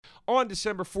on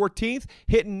December 14th,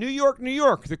 hitting New York, New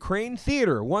York, the Crane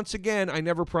Theater. Once again, I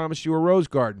Never Promised You a Rose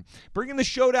Garden. Bringing the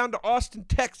show down to Austin,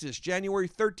 Texas, January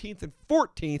 13th and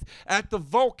 14th at the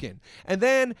Vulcan. And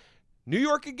then New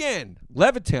York again,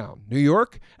 Levittown, New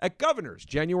York, at Governor's,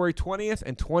 January 20th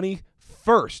and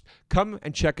 21st. Come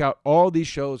and check out all these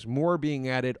shows, more being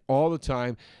added all the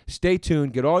time. Stay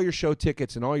tuned. Get all your show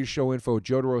tickets and all your show info at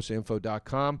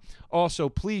joederosainfo.com. Also,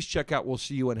 please check out We'll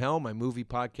See You in Hell, my movie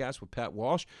podcast with Pat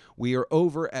Walsh. We are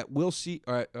over at we're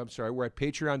at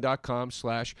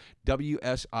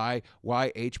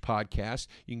patreon.com/WSIYH podcast.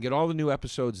 You can get all the new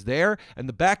episodes there, and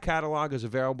the back catalog is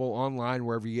available online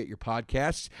wherever you get your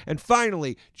podcasts. And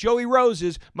finally, Joey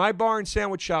Rose's My Bar and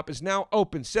Sandwich Shop is now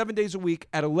open 7 days a week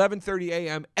at 11:30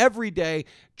 a.m. every day.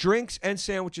 Drinks and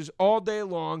sandwiches all day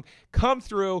long. Come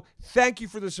through. Thank you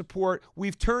for the support.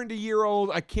 We've turned a year old.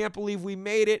 I can't believe we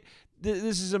made it.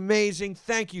 This is amazing.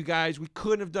 Thank you, guys. We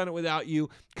couldn't have done it without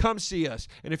you. Come see us.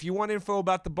 And if you want info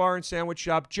about the bar and sandwich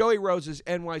shop,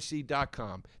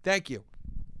 joeyrosesnyc.com. Thank you.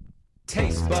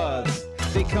 Taste buds,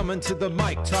 they coming to the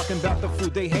mic, talking about the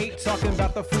food they hate, talking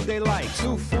about the food they like.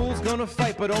 Two fools gonna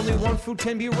fight, but only one food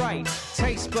can be right.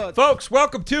 Taste buds. Folks,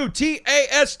 welcome to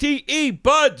TASTE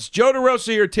Buds. Joe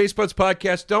DeRosa here, Taste Buds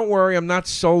Podcast. Don't worry, I'm not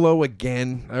solo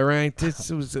again, all right? It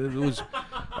was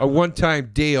a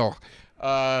one-time deal.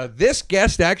 This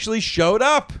guest actually showed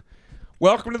up.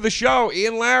 Welcome to the show,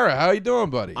 Ian Lara. How you doing,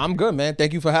 buddy? I'm good, man.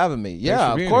 Thank you for having me.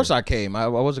 Yeah, of course I came. I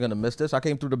wasn't going to miss this. I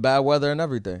came through the bad weather and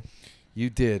everything. You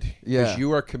did. Yeah. Because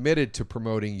you are committed to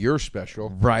promoting your special.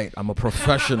 Right. I'm a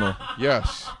professional.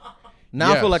 Yes.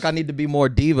 Now I feel like I need to be more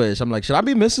diva-ish. I'm like, should I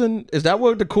be missing? Is that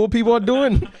what the cool people are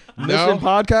doing? Missing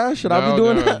podcasts? Should I be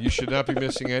doing that? You should not be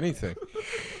missing anything.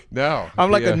 No.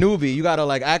 I'm like a newbie. You got to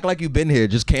like act like you've been here.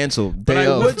 Just cancel. But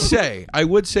I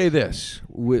would say this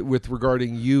with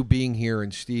regarding you being here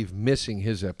and Steve missing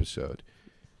his episode.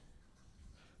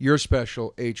 Your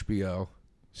special, HBO,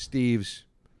 Steve's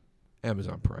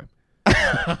Amazon Prime.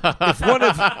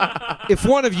 If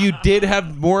one of you did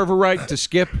have more of a right to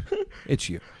skip, it's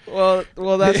you. Well,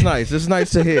 that's nice. It's nice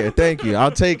to hear. Thank you.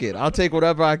 I'll take it. I'll take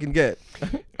whatever I can get.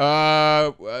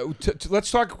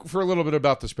 Let's talk for a little bit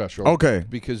about the special. Okay.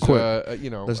 Because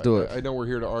let's do it. I know we're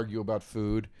here to argue about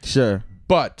food. Sure.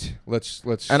 But let's.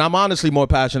 And I'm honestly more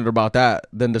passionate about that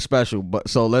than the special. But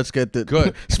so let's get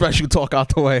the special talk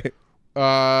out the way.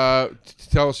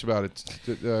 Tell us about it.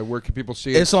 Where can people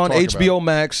see it? It's on HBO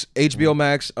Max. HBO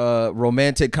Max,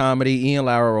 romantic comedy. Ian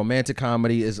Lara, romantic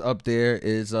comedy is up there.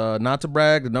 Is not to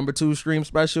brag, the #2 stream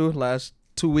special last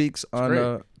 2 weeks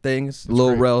on things.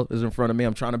 Lil Rel is in front of me.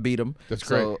 I'm trying to beat him. That's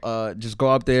great. So just go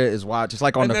up there, is watch. It's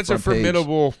like on the front page. And that's a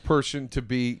formidable person to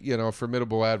be, a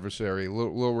formidable adversary.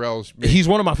 Lil Rel's. He's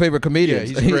one of my favorite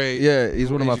comedians. Yeah, he's great.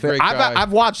 He's one of my favorite.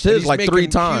 I've watched his like 3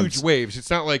 times. Huge waves.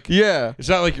 It's not like It's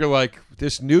not like you're like,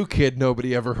 this new kid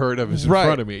nobody ever heard of is in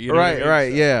front of me. You know what I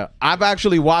mean? Yeah. I've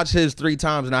actually watched his 3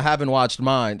 times and I haven't watched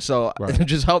mine. So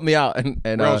just help me out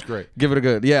and Rel's great. Give it a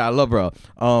good. Yeah, I love Rel.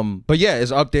 But yeah,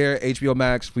 it's up there, HBO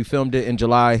Max. We filmed it in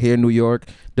July here in New York,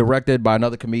 directed by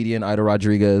another comedian, Ida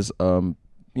Rodriguez. Oh,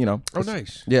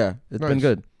 nice. Yeah, it's been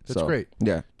good. That's great.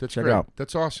 Yeah, check it out.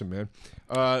 That's awesome, man.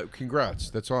 Congrats.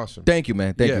 That's awesome. Thank you,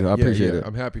 man. Thank you. I appreciate it.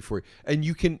 I'm happy for you. And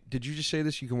you can. Did you just say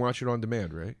this? You can watch it on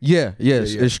demand, right? Yeah.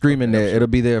 It's streaming there. It'll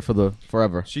be there for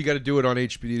forever. So you got to do it on the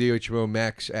HBO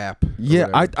Max app. Yeah,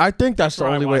 I think that's the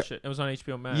only way. It was on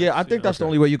HBO Max. Yeah, I think that's the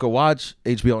only way you could watch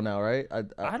HBO now, right?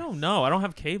 I don't know. I don't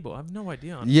have cable. I have no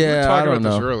idea. Yeah, we were talking I don't about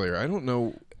know. this earlier. I don't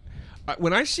know.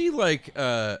 When I see like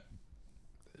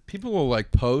people will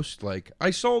like post like,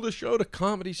 I sold the show to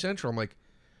Comedy Central. I'm like,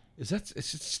 does it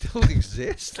still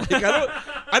exist? Like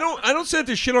I don't send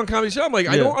this shit on Comedy Central. I'm like,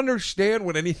 I don't understand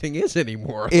what anything is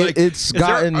anymore.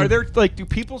 Like, do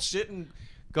people sit and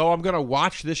go, I'm gonna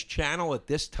watch this channel at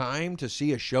this time to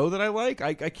see a show that I like?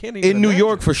 I can't even in New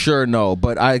York for sure, no,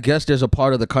 but I guess there's a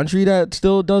part of the country that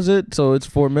still does it, so it's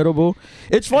formidable.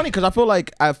 It's funny because I feel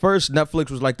like at first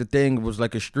Netflix was like the thing, was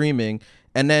like a streaming,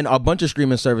 and then a bunch of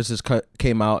streaming services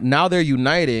came out. Now they're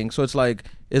uniting, so it's like,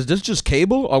 is this just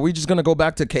cable? Are we just gonna go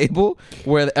back to cable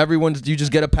where you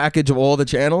just get a package of all the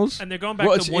channels? And they're going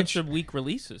back to once a week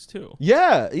releases too.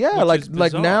 Yeah, like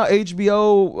now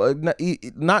HBO.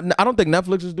 I don't think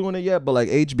Netflix is doing it yet, but like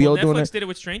HBO doing it. Netflix did it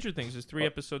with Stranger Things. It's 3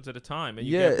 episodes at a time, and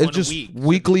you get one it's just a week.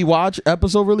 Weekly watch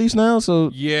episode release now.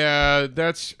 So yeah,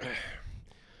 that's.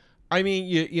 I mean,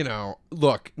 you know,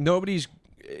 look, nobody's.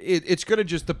 It's gonna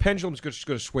just the pendulum's just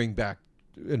gonna swing back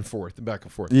and forth and back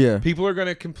and forth. Yeah, people are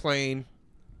gonna complain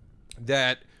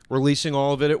that releasing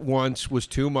all of it at once was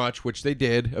too much, which they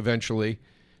did eventually.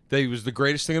 That he was the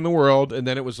greatest thing in the world, and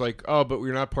then it was like, oh, but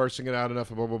we're not parsing it out enough,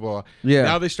 blah, blah, blah. Yeah.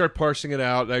 Now they start parsing it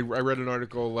out. I read an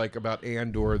article like about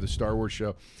Andor, the Star Wars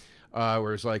show,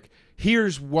 where it's like,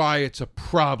 here's why it's a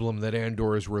problem that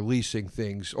Andor is releasing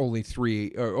things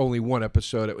only one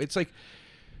episode. It's like,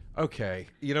 okay,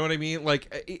 you know what I mean?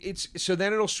 Like, it's so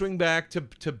then it'll swing back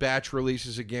to batch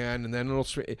releases again, and then it'll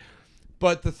swing.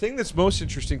 But the thing that's most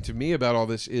interesting to me about all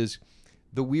this is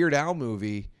the Weird Al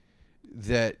movie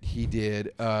that he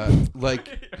did, but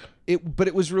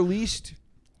it was released.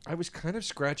 I was kind of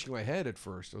scratching my head at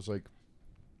first. I was like,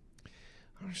 I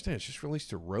don't understand. It's just released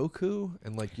to Roku,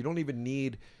 and like you didn't even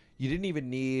need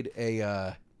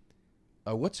a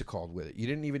what's it called with it? You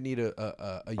didn't even need a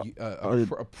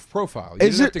profile. You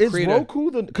Is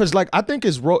Roku? Because like I think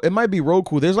it might be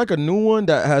Roku. There's like a new one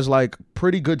that has like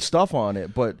pretty good stuff on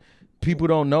it, but people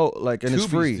don't know, like, and Tubi's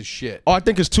it's free. The shit. Oh, I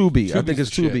think it's Tubi. Tubi's I think it's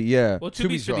the shit. Tubi. Yeah. Well, Tubi's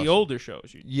Tubi's for the awesome. older shows.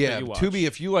 That you watch. Tubi.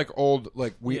 If you like old,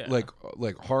 like Yeah.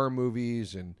 like horror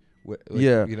movies and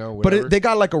Yeah, you know, but whatever. they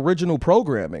got like original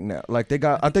programming now. Like they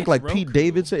got, I think like it's Pete Roku.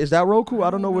 Davidson. Is that Roku? I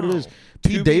don't know what it is.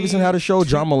 Pete Tubi- Davidson had a show.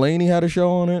 John Mulaney had a show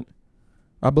on it,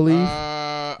 I believe.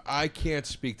 I can't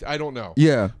speak. I don't know.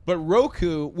 Yeah, But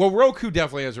Roku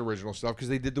definitely has original stuff because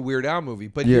they did the Weird Al movie.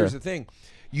 But Yeah. here's the thing.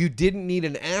 You didn't need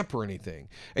an app or anything.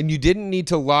 And you didn't need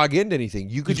to log into anything.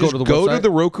 You could Just just go to the go to website? the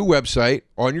Roku website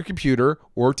on your computer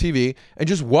or TV and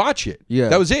just watch it. Yeah.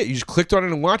 That was it. You just clicked on it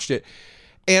and watched it.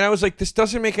 And I was like, this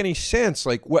doesn't make any sense.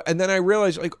 Like, what? And then I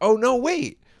realized, like, oh, no,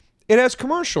 wait. It has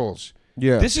commercials.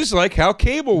 Yeah. This is like how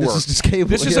cable This works. is just cable,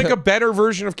 This is yeah. like a better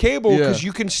version of cable because Yeah.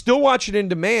 you can still watch it in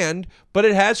demand, but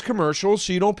it has commercials,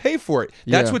 so you don't pay for it.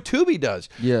 That's Yeah. what Tubi does.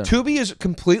 Yeah. Tubi is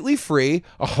completely free,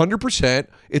 100%.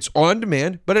 It's on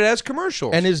demand, but it has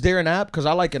commercials. and is there an app? Because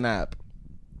I like an app.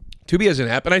 Tubi has an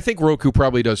app, and I think Roku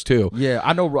probably does too. Yeah,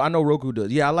 I know Roku does.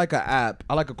 Yeah, I like an app.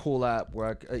 I like a cool app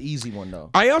an easy one though.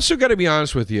 I also got to be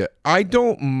honest with you. I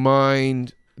don't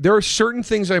mind. There are certain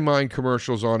things I mind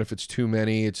commercials on if it's too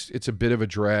many. It's a bit of a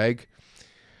drag.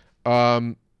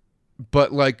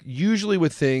 But like usually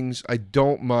with things, I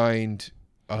don't mind.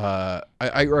 I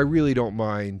really don't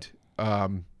mind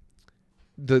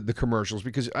the commercials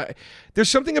because there's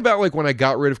something about like when I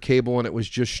got rid of cable and it was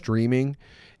just streaming,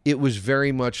 it was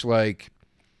very much like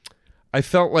I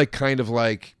felt like kind of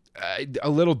like a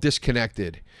little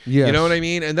disconnected. Yes. You know what I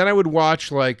mean? And then I would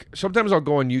watch like sometimes I'll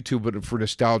go on YouTube, but for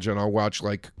nostalgia, and I'll watch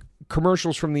like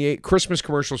commercials from Christmas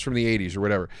commercials from the 80s or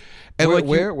whatever. And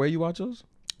Where you watch those?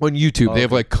 on YouTube, Oh, they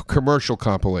have okay. like commercial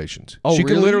compilations. Oh, so you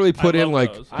can really? literally put I in love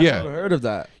like those. I never heard of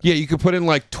that. you could put in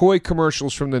like toy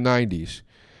commercials from the 90s.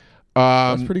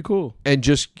 That's pretty cool. And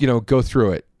just go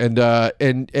through it, and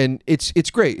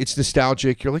it's great. It's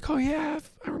nostalgic. You're like, oh yeah,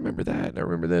 I remember that, and I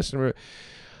remember this,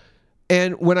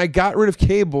 and when I got rid of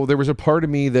cable, there was a part of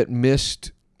me that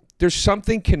missed. There's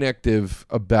something connective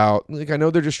about, like, I know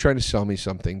they're just trying to sell me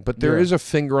something, but there Yeah. is a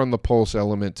finger on the pulse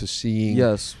element to seeing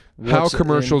Yes. how What's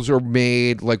commercials are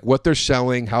made, like what they're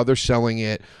selling, how they're selling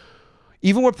it.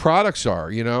 Even what products are,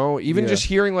 even Yeah. just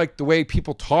hearing like the way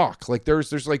people talk, like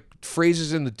there's like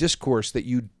phrases in the discourse that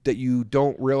you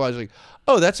don't realize, like,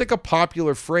 oh, that's like a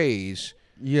popular phrase.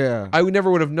 Yeah. I never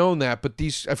would have known that, but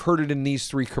I've heard it in these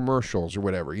 3 commercials or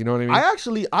whatever. You know what I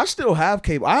mean? I still have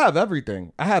cable. I have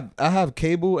everything. I have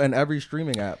cable and every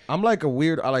streaming app. I'm like a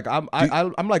weird.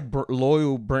 I'm like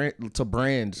loyal to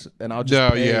brands, and I'll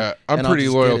just pay, I'm and I'll pretty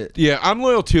just loyal. get it. Yeah, I'm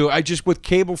loyal too. I just with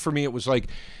cable for me, it was like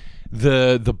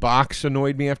the box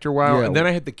annoyed me after a while, Yeah. and then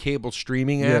I had the cable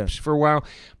streaming Yeah. apps for a while.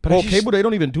 But Well, cable, they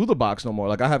don't even do the box no more.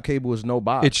 Like I have cable with no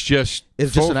box. It's just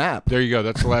just an app. There you go.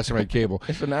 That's the last time I had cable.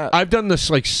 It's an app. I've done this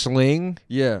like Sling,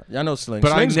 Yeah, I know Sling.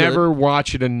 but Sling's I good. never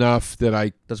watch it enough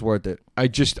that That's worth it. I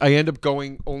end up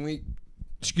going only,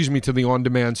 to the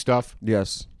on-demand stuff,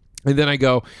 Yes. and then I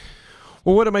go,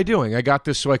 well, what am I doing? I got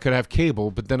this so I could have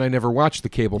cable, but then I never watched the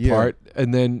cable Yeah. part,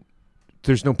 and then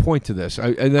there's no point to this.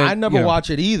 I never watch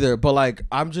it either, but like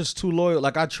I'm just too loyal.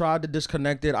 Like I tried to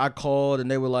disconnect it. I called and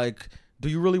they were like, "Do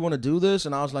you really want to do this?"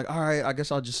 And I was like, "All right, I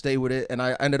guess I'll just stay with it." And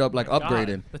I ended up like God,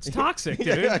 upgrading. that's toxic,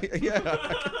 dude.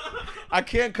 Yeah. I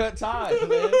can't cut ties,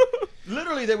 man.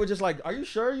 Literally, they were just like, "Are you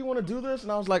sure you want to do this?"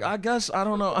 And I was like, "I guess I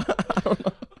don't know."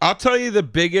 I'll tell you the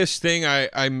biggest thing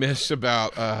I miss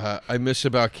about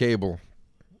cable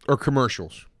or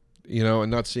commercials,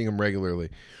 and not seeing them regularly.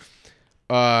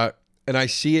 And I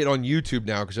see it on YouTube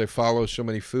now because I follow so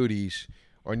many foodies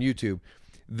on YouTube.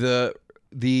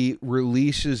 The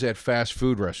releases at fast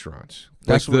food restaurants,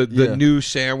 That's like the yeah. new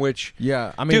sandwich.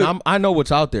 Yeah, I mean, Dude. I know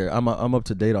what's out there. I'm up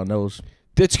to date on those.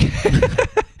 That's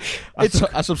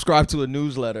I subscribe to a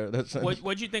newsletter.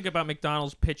 What'd you think about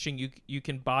McDonald's pitching you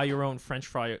can buy your own French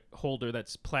fry holder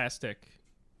that's plastic?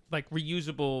 like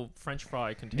reusable French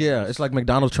fry containers. Yeah, it's like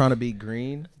McDonald's trying to be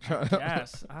green.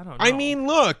 Yes, I don't know. I mean,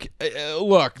 look.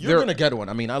 You're gonna get one.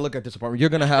 I mean, I look at this apartment. You're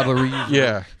gonna have a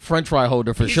reusable French fry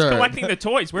holder for He's sure. collecting the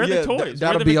toys. Where are the toys?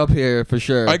 That'll be up here for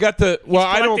sure. I got the. Well,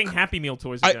 I collecting don't. Happy Meal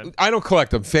toys again. I don't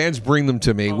collect them. Fans bring them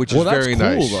to me, which is Well, that's very cool,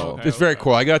 nice. though. It's very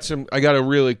cool. I got a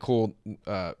really cool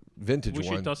vintage we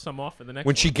one. should dust some off for the next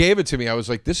When one. she gave it to me, I was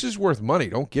like, "This is worth money.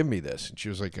 Don't give me this." And she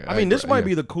was like, I mean, this might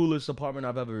be the coolest apartment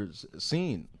I've ever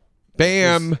seen.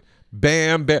 Bam,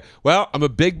 bam, bam. Well, I'm a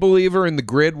big believer in the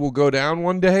grid will go down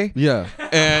one day. Yeah.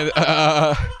 And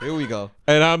Here we go.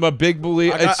 and I'm a big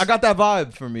believer. I got that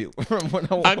vibe from you.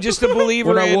 I'm just a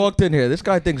believer. When I walked in here, this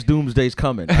guy thinks doomsday's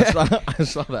coming. I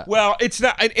saw that. Well, it's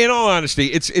not. In all honesty,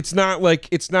 it's not like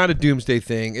it's not a doomsday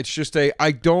thing. It's just I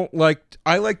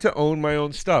like to own my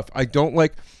own stuff. I don't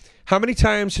like. How many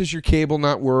times has your cable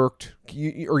not worked?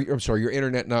 I'm sorry, your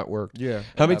internet not worked? Yeah.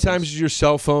 How many times is your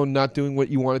cell phone not doing what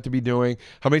you want it to be doing?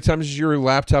 How many times is your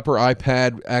laptop or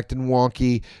iPad acting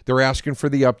wonky? They're asking for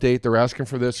the update. They're asking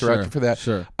for this. They're asking for that.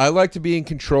 Sure. I like to be in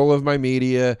control of my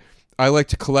media. I like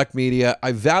to collect media.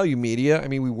 I value media. I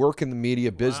mean, we work in the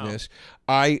media business.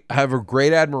 I have a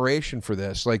great admiration for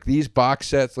this. Like these box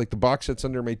sets, like the box sets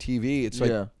under my TV. It's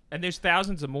like. Yeah. And there's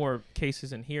thousands of more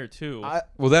cases in here too.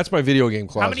 Well, that's my video game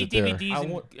closet. How many there.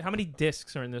 DVDs? How many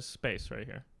discs are in this space right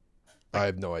here? I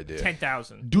have no idea.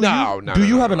 10,000. Do you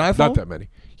have an iPhone? Not that many.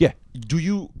 Yeah. Do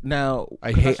you now?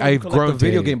 I hate. I've grown the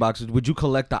video to hate game boxes. Would you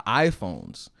collect the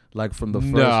iPhones? Like from the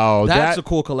first. No, that's that- a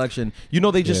cool collection. You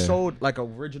know, they just Yeah. sold like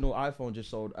original iPhone. Just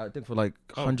sold, I think, for like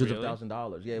hundreds really? of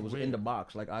 $1,000s. Yeah, it was in the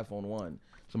box, like iPhone 1.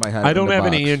 Somebody had. I it in don't the have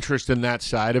box. any interest in that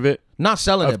side of it. Not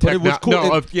selling Of it, but it was cool.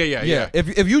 No, yeah.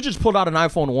 If you just pulled out an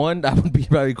iPhone 1, that would be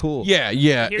very cool. Yeah.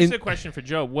 Here's a question for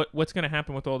Joe. What's going to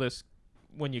happen with all this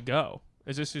when you go?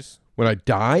 Is this just When I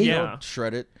die, Yeah.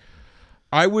 Shred it.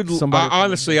 I would Somebody-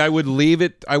 honestly, I would leave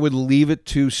it. I would leave it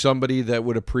to somebody that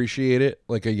would appreciate it,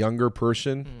 like a younger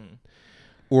person,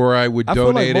 or I would I feel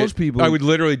like donate most it. people- I would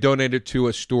literally donate it to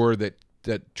a store that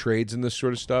trades in this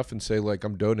sort of stuff and say like,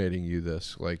 I'm donating you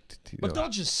this. Like, But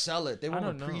don't just sell it. They won't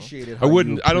don't know. appreciate it. I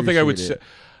wouldn't. I don't think I would. appreciate it.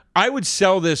 I would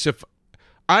sell this if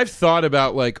I've thought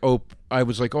about like. I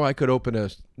was like, I could open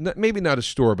maybe not a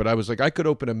store, but I was like, I could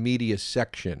open a media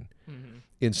section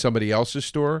in somebody else's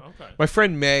store. Okay. My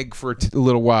friend Meg, for a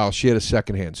little while, she had a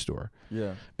secondhand store,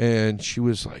 Yeah. and she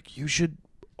was like, you should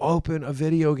open a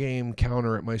video game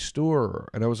counter at my store.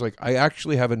 And I was like, I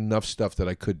actually have enough stuff that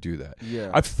I could do that. Yeah.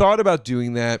 I've thought about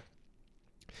doing that.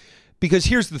 Because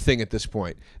here's the thing at this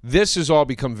point. This has all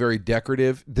become very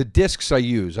decorative. The discs I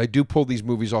use, I do pull these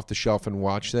movies off the shelf and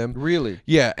watch them. Really?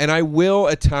 Yeah, and I will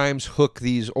at times hook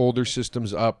these older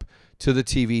systems up to the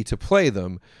TV to play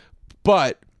them.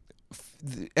 But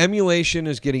emulation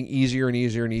is getting easier and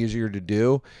easier and easier to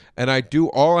do. And I do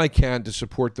all I can to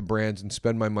support the brands and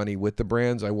spend my money with the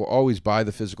brands. I will always buy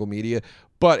the physical media.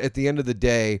 But at the end of the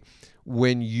day,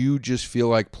 when you just feel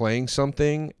like playing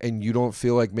something and you don't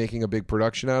feel like making a big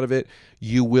production out of it,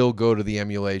 you will go to the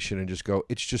emulation and just go,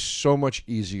 it's just so much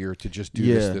easier to just do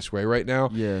this way right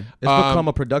now. Yeah. It's become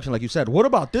a production, like you said. What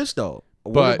about this, though?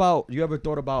 What about, you ever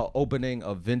thought about opening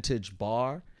a vintage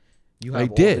bar? You have I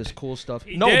all did. this cool stuff.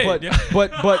 He No, did, but, yeah.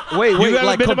 but wait, haven't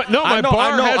like been no, my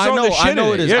bar has all this shit I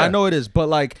know in it it, is. yeah. I know it is. But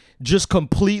like just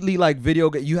completely like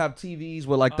video. You have TVs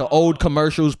with like the old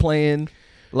commercials playing.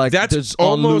 Like That's there's on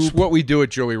almost loop. what we do at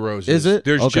Joey Rose's. Is it?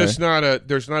 There's Okay. just not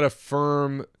a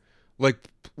firm, like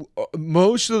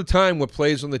most of the time what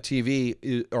plays on the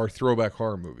TV are throwback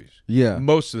horror movies. Yeah.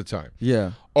 Most of the time.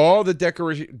 Yeah. All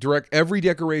the every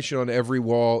decoration on every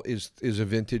wall is a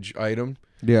vintage item.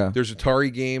 Yeah. There's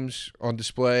Atari games on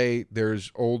display.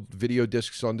 There's old video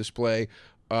discs on display.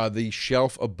 The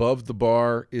shelf above the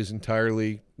bar is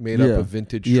entirely made up of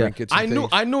vintage trinkets. And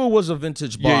I knew it was a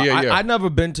vintage bar. Yeah. I never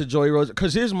been to Joey Rose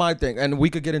because here's my thing, and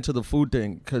we could get into the food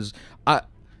thing because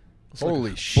Holy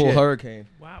full shit! hurricane.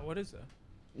 Wow, what is that?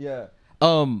 Yeah.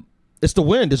 It's the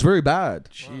wind. It's very bad.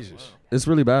 Jesus. It's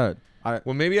really bad.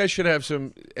 Well, maybe I should have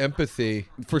some empathy.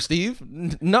 For Steve?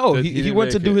 No, That he didn't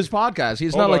went to make do it. his podcast.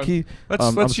 He's Hold not like on. he. Let's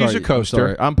I'm use sorry. a coaster.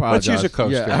 I'm sorry. I'm Let's use a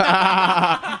coaster.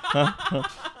 Yeah.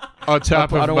 On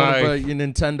top I of don't want to my. put your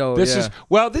Nintendo.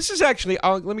 This is actually.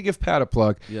 Let me give Pat a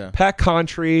plug. Yeah. Pat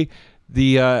Contry,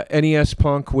 the NES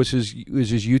punk was his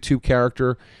YouTube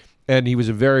character, and he was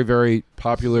a very very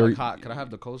popular. Like hot. Can I have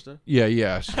the coaster? Yeah.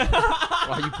 Yes.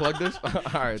 While you plug this? All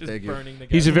right, Just thank you. burning the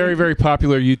He's a gas. very, very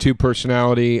popular YouTube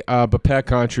personality, but Pat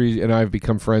Contry and I have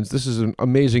become friends. This is an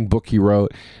amazing book he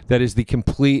wrote that is the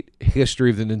complete history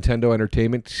of the Nintendo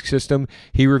Entertainment System.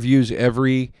 He reviews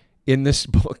in this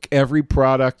book, every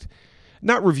product,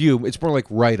 not review, it's more like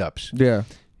write-ups. Yeah.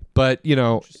 But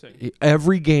Interesting.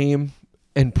 every game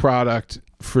and product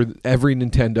for every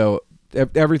Nintendo,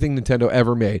 everything Nintendo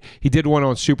ever made. He did one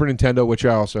on Super Nintendo, which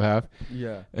I also have.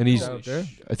 Yeah. And he's, Holy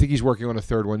sh- I think he's working on a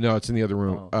third one. No, it's in the other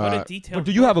room. Oh. What a detailed. But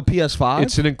do you have a PS5?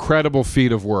 It's an incredible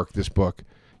feat of work, this book.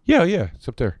 Yeah, it's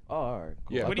up there. Oh, all right.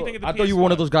 Cool. Yeah. What do you think of the I thought you were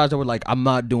one of PS5? those guys that were like, I'm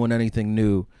not doing anything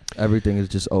new. Everything is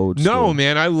just old No, school.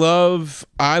 man, I love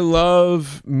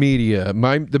media.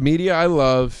 The media I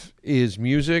love is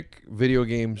music, video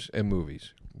games, and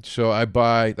movies. So I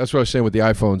buy. That's what I was saying with the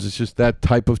iPhones. It's just that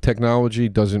type of technology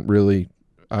doesn't really.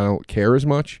 I don't care as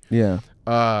much. Yeah.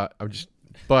 But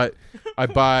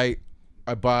I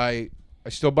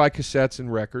still buy cassettes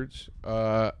and records.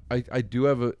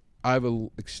 I have a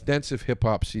extensive hip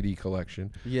hop CD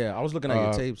collection, Yeah. I was looking at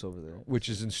your tapes over there. which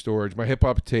is in storage. My hip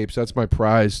hop tapes, that's my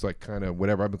prize, like kind of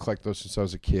whatever. I've been collecting those since I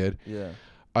was a kid. Yeah.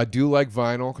 I do like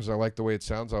vinyl because I like the way it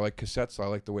sounds. I like cassettes. I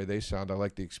like the way they sound. I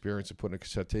like the experience of putting a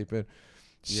cassette tape in.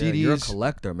 Yeah, CDs. you're a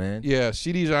collector, man. Yeah,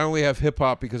 CDs. I only have hip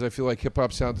hop because I feel like hip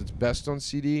hop sounds its best on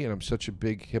CD, and I'm such a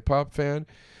big hip hop fan.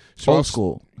 So Old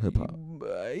school hip hop.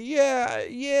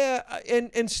 yeah,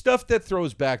 and stuff that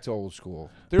throws back to old school.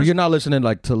 But you're not listening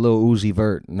like to Lil Uzi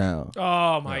Vert now.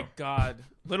 Oh my God,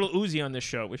 Little Uzi on this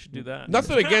show. We should do that.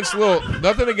 nothing against Lil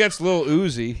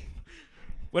Uzi.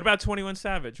 What about 21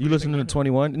 Savage? You What do listening to think of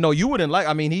 21? No, you wouldn't like.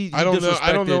 I mean, he I don't know.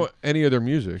 I don't disrespected- know any of their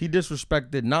music. He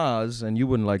disrespected Nas, and you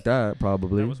wouldn't like that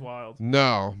probably. That was wild.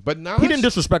 No, but Nas. He didn't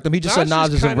disrespect him. He just said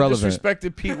Nas is kinda irrelevant.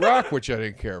 disrespected Pete Rock, which I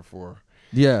didn't care for.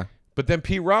 Yeah. But then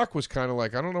Pete Rock was kind of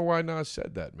like, I don't know why Nas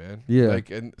said that, man. Yeah. Like,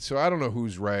 and so I don't know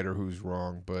who's right or who's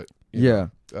wrong, but Yeah.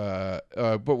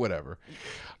 but whatever.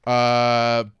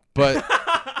 But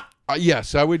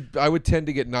yes, I would tend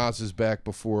to get Nas's back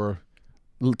before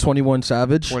 21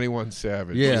 Savage. 21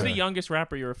 Savage. Yeah. Who's the youngest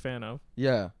rapper you're a fan of?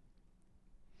 Yeah.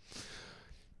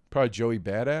 Probably Joey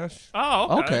Badass.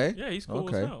 Oh, okay. Okay. Yeah, he's cool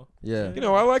Okay. as hell. Yeah. You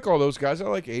know, I like all those guys. I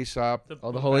like Aesop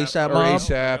Oh, the whole A$AP or mob?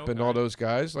 ASAP Okay. and all those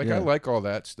guys. Like, I Yeah. like all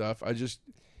that stuff.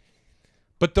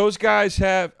 But those guys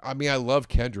have. I mean, I love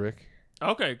Kendrick.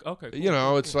 Okay. Cool, You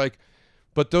know, cool, it's cool. like,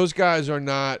 but those guys are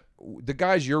not the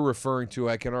guys you're referring to.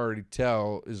 I can already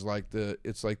tell is like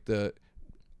it's like the,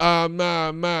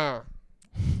 ma.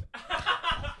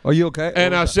 Are you okay?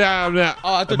 And I say, Oh, I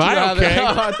thought am you were I having. okay?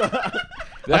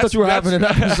 I thought you were having an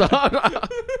episode.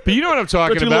 But you know what I'm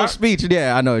talking But your little about. speech,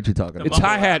 yeah, I know what you're talking about. It's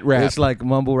hi-hat rap. It's like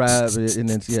mumble rap, and it's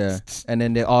and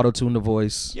then they auto tune the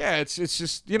voice. Yeah, it's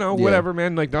just Yeah. whatever,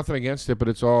 man. Like nothing against it, but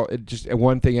it's all just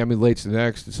one thing emulates the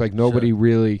next. It's like nobody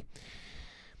really,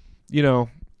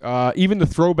 even the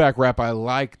throwback rap I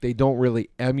like, they don't really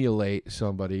emulate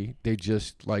somebody. They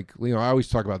just like I always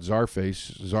talk about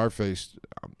Czarface. Czarface,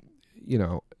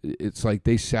 it's like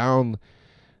they sound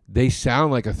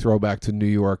like a throwback to New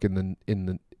York in the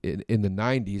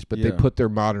 90s, but they Yeah. put their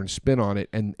modern spin on it,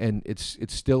 and it's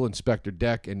still Inspector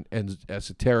Deck and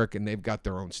esoteric, and they've got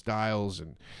their own styles,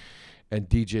 and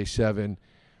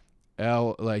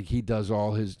DJ7L, like he does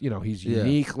all his, he's Yeah.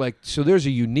 unique, like so there's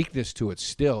a uniqueness to it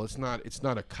still. It's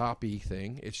not a copy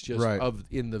thing. It's just Right.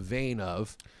 in the vein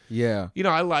of, Yeah.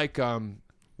 I like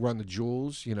Run the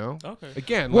Jewels, Okay.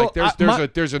 Again, Well,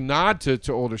 like there's a nod to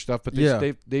older stuff, but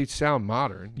Yeah. they sound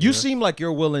modern. You know? seem like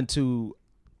you're willing to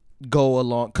go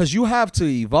along because you have to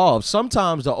evolve.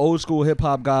 Sometimes the old school hip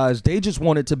hop guys, they just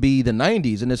want it to be the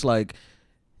 90s, and it's like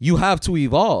you have to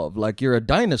evolve. Like you're a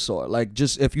dinosaur. Like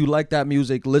just if you like that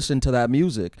music, listen to that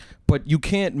music. But you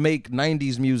can't make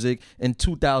 90s music in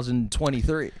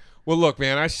 2023. Well, look,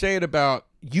 man, I say it about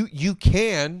you. You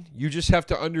can. You just have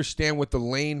to understand what the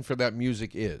lane for that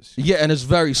music is. Yeah, and it's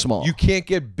very small. You can't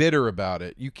get bitter about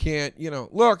it. You can't.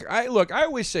 Look. I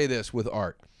always say this with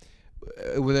art,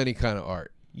 with any kind of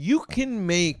art. You can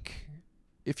make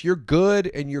if you're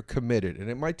good and you're committed, and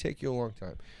it might take you a long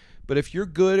time, but if you're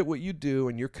good at what you do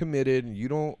and you're committed and you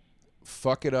don't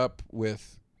fuck it up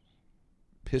with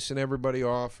pissing everybody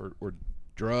off or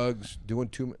drugs, doing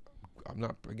too much. I'm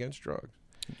not against drugs.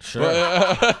 sure.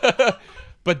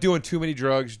 But doing too many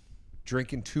drugs,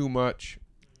 drinking too much,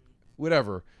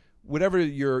 whatever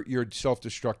your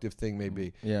self-destructive thing may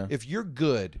be. Yeah. If you're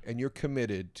good and you're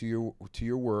committed to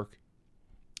your work,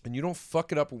 and you don't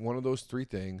fuck it up with one of those three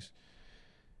things,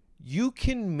 you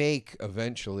can make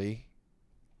eventually,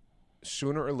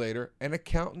 sooner or later, an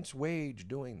accountant's wage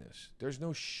doing this. There's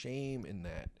no shame in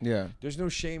that. Yeah. There's no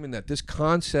shame in that. This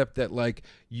concept that like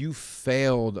you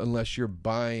failed unless you're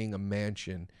buying a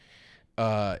mansion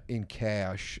in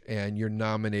cash and you're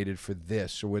nominated for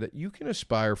this or whatever. You can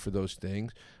aspire for those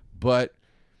things, but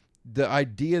the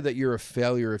idea that you're a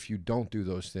failure if you don't do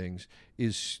those things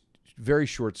is very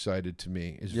short-sighted to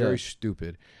me. Is Yeah. very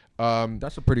stupid.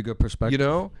 That's a pretty good perspective. You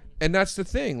know, and that's the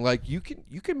thing. Like you can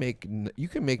make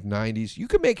 90s. You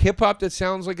can make hip hop that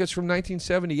sounds like it's from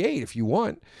 1978 if you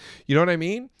want. You know what I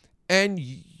mean? And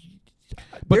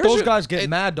but those guys get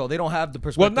mad though. They don't have the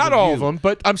perspective. Well, not all of them,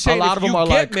 but I'm saying a lot of them are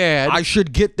like, mad, I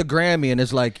should get the Grammy, and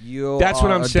it's like that's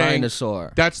what I'm saying.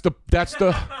 Dinosaur. That's the.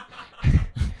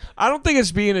 I don't think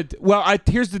it's being a. Well,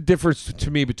 here's the difference to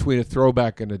me between a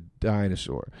throwback and a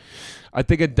dinosaur. I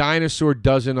think a dinosaur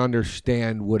doesn't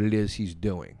understand what it is he's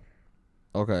doing.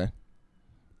 Okay.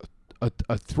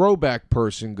 A throwback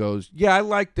person goes, yeah, I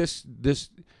like this.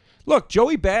 Look,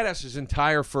 Joey Badass's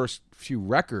entire first few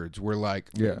records were like,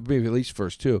 maybe at least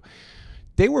first two,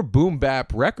 they were boom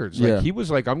bap records. Like he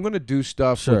was like, I'm gonna do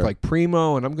stuff with like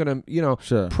Primo, and I'm gonna, you know,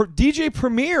 DJ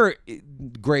Premier,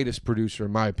 greatest producer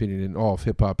in my opinion in all of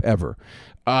hip hop ever.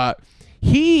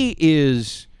 He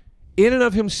is in and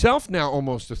of himself now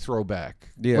almost a throwback.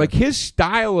 Yeah. Like his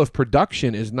style of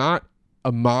production is not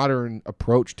a modern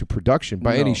approach to production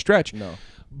by any stretch. No.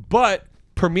 But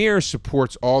Premier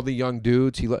supports all the young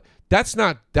dudes. That's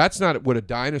not what a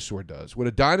dinosaur does. What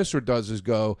a dinosaur does is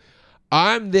go,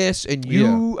 I'm this and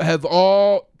you have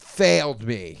all failed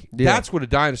me. Yeah. That's what a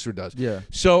dinosaur does. Yeah.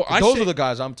 So those are the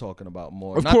guys I'm talking about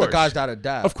more. Not the guys that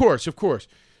adapt. Of course.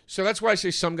 So that's why I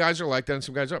say some guys are like that and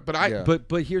some guys aren't. But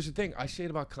but here's the thing. I say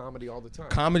it about comedy all the time.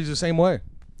 Comedy's the same way.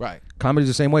 Right. Comedy's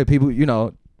the same way. People, you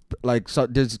know, like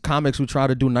there's comics who try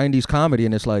to do 90s comedy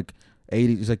and it's like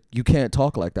 80s. It's like you can't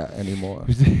talk like that anymore.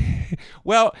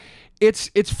 Well, it's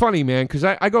funny, man, because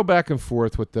I go back and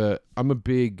forth with I'm a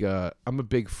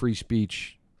big free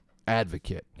speech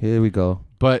advocate. Here we go.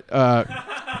 But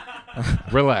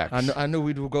relax. I knew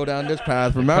we'd go down this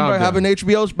path. Remember, I have an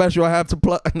HBO special. I have to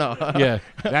plug. No. Yeah.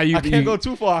 Now I can't go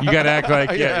too far. You gotta act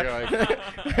like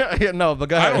yeah. No, but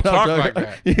go ahead. I don't talk like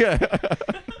that. Yeah.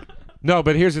 No,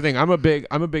 but here's the thing. I'm a big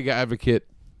advocate,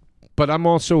 but I'm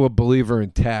also a believer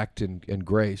in tact and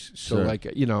grace. So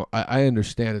like, you know, I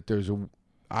understand that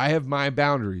I have my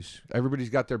boundaries. Everybody's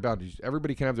got their boundaries.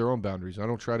 Everybody can have their own boundaries. I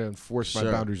don't try to enforce my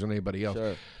boundaries on anybody else.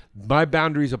 Sure. My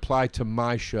boundaries apply to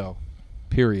my show.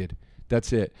 Period.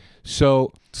 That's it.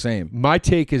 So same. My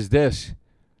take is this.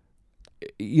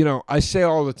 You know, I say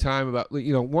all the time about,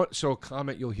 you know, so a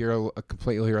comment you'll hear, a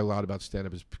complaint you'll hear a lot about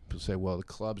stand-up is people say, well, the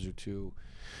clubs are too,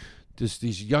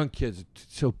 these young kids are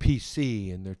so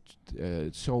PC and they're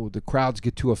so the crowds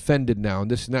get too offended now and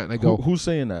this and that. And I go, who's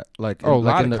saying that? Like, a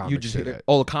lot of comics say that.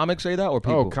 Oh, the comics say that, or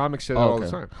people? Oh, comics say that all the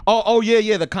time. Oh,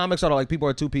 yeah. The comics are like people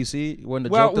are too PC when the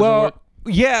joke doesn't work.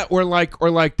 Yeah, or like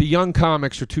the young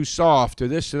comics are too soft or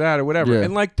this or that or whatever. Yeah.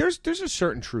 And like there's a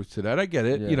certain truth to that. I get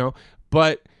it, you know.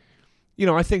 But you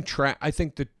know, I think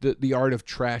that the art of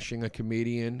trashing a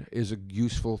comedian is a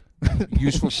useful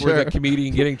for the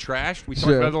comedian getting trashed. We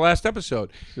talked about it the last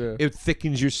episode. Sure. It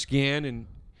thickens your skin, and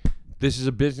this is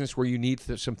a business where you need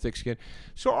some thick skin.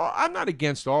 So I'm not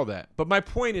against all that. But my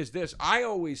point is this: I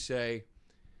always say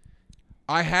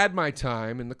I had my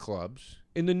time in the clubs.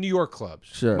 In the New York clubs.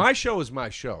 Sure. My show is my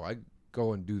show. I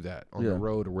go and do that on the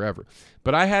road or wherever.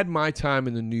 But I had my time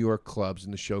in the New York clubs,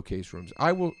 in the showcase rooms.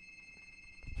 I will...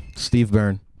 Steve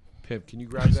Byrne. Pimp, can you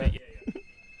grab that? Yeah.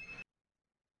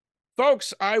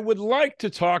 Folks, I would like to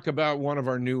talk about one of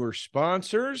our newer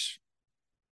sponsors.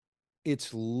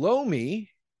 It's Lomi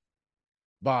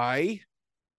by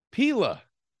Pila.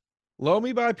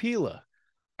 Lomi by Pila.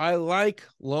 I like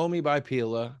Lomi by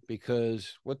Pila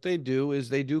because what they do is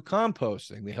they do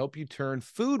composting. They help you turn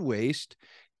food waste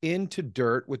into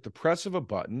dirt with the press of a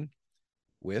button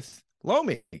with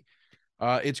Lomi.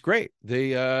 It's great.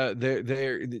 I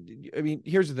mean,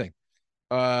 here's the thing.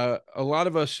 A lot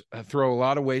of us throw a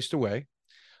lot of waste away.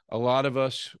 A lot of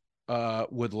us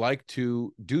would like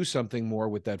to do something more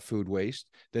with that food waste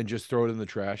than just throw it in the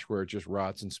trash where it just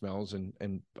rots and smells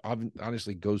and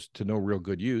honestly goes to no real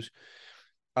good use.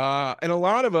 And a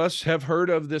lot of us have heard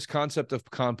of this concept of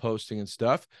composting and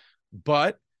stuff,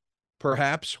 but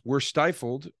perhaps we're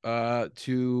stifled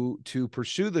to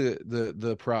pursue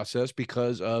the process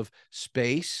because of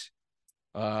space.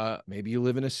 Maybe you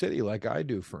live in a city like I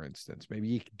do, for instance. Maybe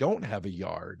you don't have a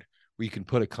yard where you can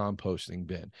put a composting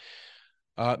bin.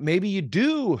 Maybe you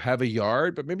do have a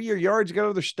yard, but maybe your yard's got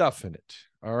other stuff in it.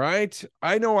 All right.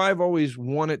 I know I've always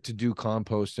wanted to do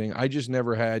composting. I just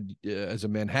never had, as a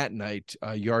Manhattanite,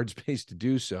 yard space to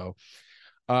do so.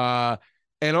 And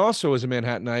also as a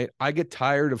Manhattanite, I get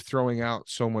tired of throwing out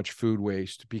so much food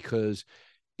waste because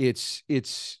it's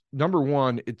number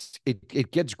one,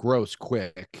 it gets gross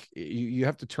quick. You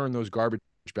have to turn those garbage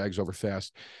bags over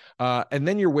fast. And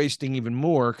then you're wasting even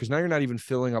more because now you're not even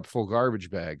filling up full garbage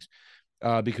bags.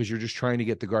 Because you're just trying to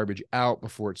get the garbage out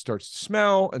before it starts to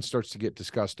smell and starts to get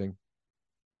disgusting.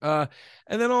 And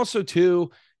then also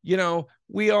too,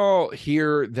 we all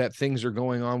hear that things are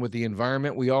going on with the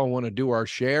environment. We all want to do our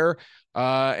share.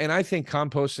 And I think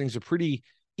composting is a pretty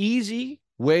easy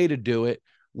way to do it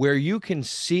where you can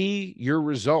see your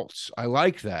results. I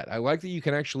like that. I like that you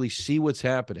can actually see what's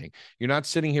happening. You're not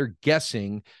sitting here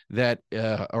guessing that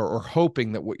or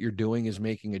hoping that what you're doing is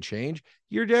making a change.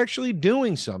 You're actually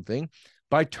doing something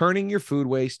by turning your food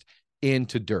waste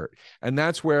into dirt. And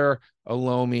that's where a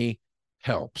Lomi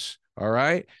helps. All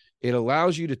right. It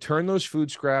allows you to turn those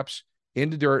food scraps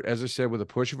into dirt, as I said, with a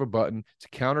push of a button. It's a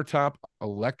countertop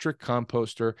electric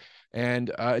composter,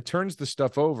 and it turns the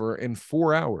stuff over in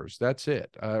 4 hours. That's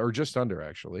it, or just under,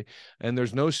 actually. And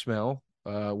there's no smell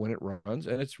when it runs,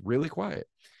 and it's really quiet.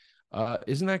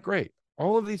 Isn't that great?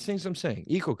 All of these things I'm saying,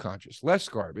 eco-conscious, less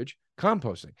garbage,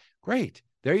 composting. Great.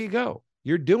 There you go.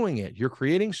 You're doing it. You're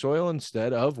creating soil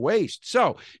instead of waste.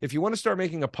 So if you want to start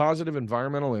making a positive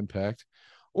environmental impact,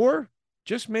 or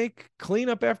just make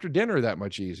cleanup after dinner that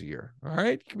much easier. All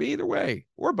right. It can be either way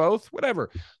or both,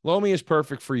 whatever. Lomi is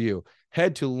perfect for you.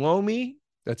 Head to Lomi,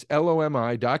 that's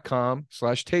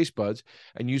LOMI.com/tastebuds,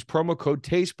 and use promo code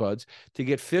tastebuds to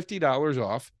get $50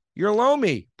 off your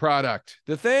Lomi product.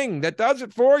 The thing that does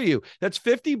it for you. That's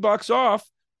 $50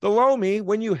 off the Lomi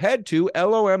when you head to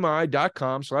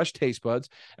LOMI.com/tastebuds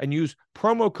and use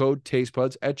promo code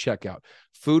tastebuds at checkout.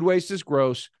 Food waste is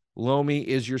gross. Lomi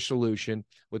is your solution.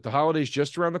 With the holidays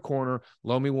just around the corner,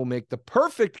 Lomi will make the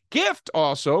perfect gift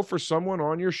also for someone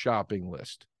on your shopping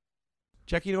list.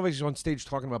 Jackie Novak is on stage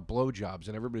talking about blowjobs,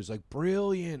 and everybody's like,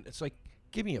 brilliant. It's like,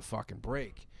 give me a fucking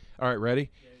break. All right, ready?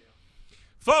 Yeah.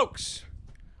 Folks,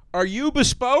 are you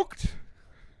bespoked?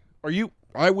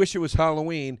 I wish it was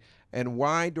Halloween, and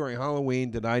why during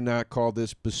Halloween did I not call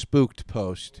this Bespooked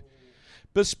Post?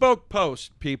 Bespoke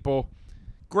Post, people.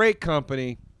 Great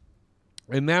company.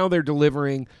 And now they're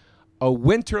delivering a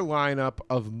winter lineup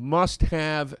of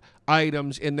must-have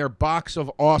items in their box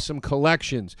of awesome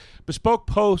collections. Bespoke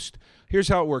Post, here's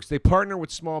how it works. They partner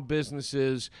with small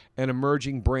businesses and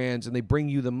emerging brands, and they bring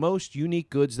you the most unique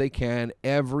goods they can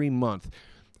every month.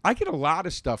 I get a lot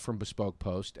of stuff from Bespoke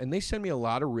Post, and they send me a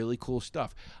lot of really cool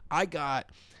stuff. I got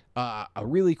a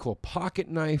really cool pocket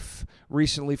knife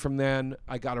recently from them.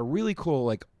 I got a really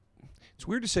cool, it's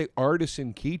weird to say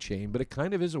artisan keychain, but it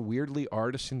kind of is a weirdly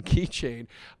artisan keychain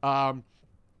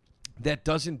that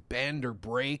doesn't bend or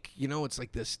break. It's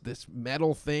like this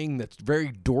metal thing that's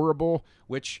very durable,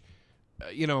 which,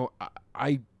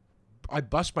 I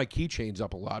bust my keychains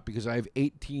up a lot because I have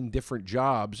 18 different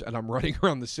jobs and I'm running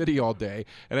around the city all day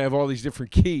and I have all these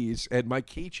different keys and my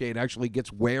keychain actually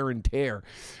gets wear and tear.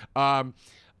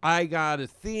 I got a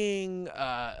thing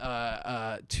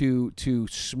to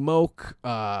smoke.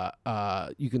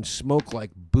 You can smoke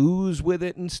like booze with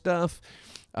it and stuff,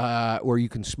 or you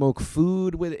can smoke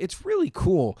food with it. It's really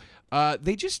cool.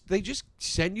 They just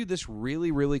send you this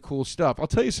really, really cool stuff. I'll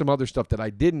tell you some other stuff that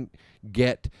I didn't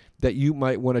get that you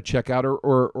might want to check out,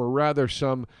 or rather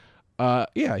some. Here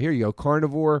you go,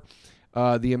 carnivore.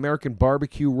 The American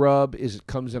barbecue rub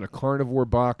comes in a carnivore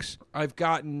box. I've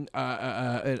gotten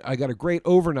I got a great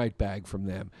overnight bag from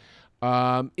them.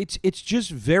 It's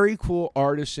just very cool,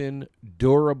 artisan,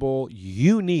 durable,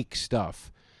 unique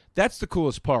stuff. That's the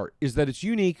coolest part, is that it's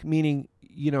unique, meaning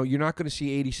you're not going to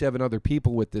see 87 other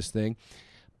people with this thing,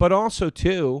 but also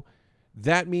too,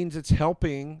 that means it's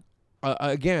helping.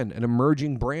 Again, an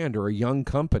emerging brand or a young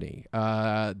company.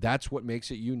 That's what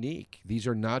makes it unique. These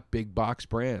are not big box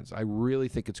brands. I really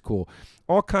think it's cool.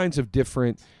 All kinds of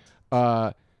different,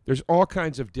 there's all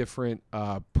kinds of different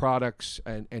products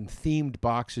and themed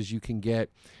boxes you can get.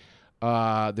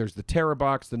 There's the Terra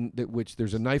box, which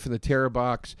there's a knife in the Terra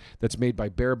box that's made by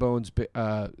Bare Bones,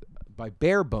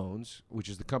 which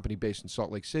is the company based in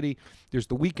Salt Lake City. There's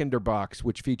the Weekender box,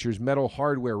 which features metal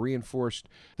hardware reinforced.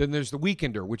 Then there's the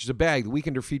Weekender, which is a bag. The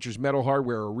Weekender features metal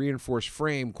hardware, a reinforced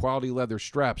frame, quality leather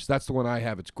straps. That's the one I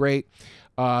have. It's great.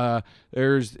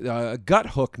 There's a gut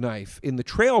hook knife in the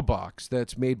Trail box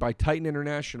that's made by Titan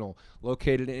International,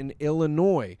 located in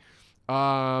Illinois.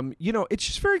 It's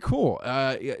just very cool.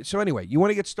 So anyway, you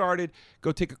want to get started,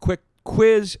 go take a quick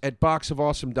quiz at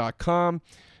boxofawesome.com.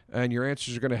 And your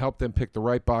answers are going to help them pick the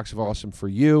right box of awesome for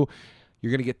you.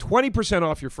 You're going to get 20%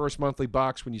 off your first monthly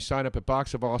box when you sign up at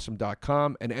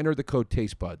boxofawesome.com and enter the code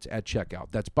TasteBuds at checkout.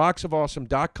 That's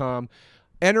boxofawesome.com.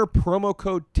 Enter promo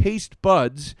code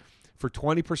TasteBuds for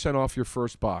 20% off your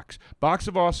first box.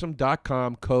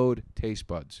 Boxofawesome.com, code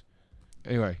TasteBuds.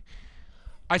 Anyway,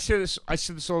 I say this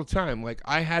all the time. Like,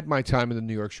 I had my time in the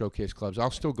New York Showcase Clubs.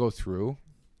 I'll still go through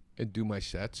and do my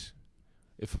sets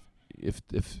if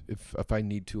I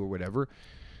need to or whatever,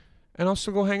 and I'll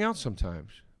still go hang out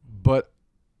sometimes. But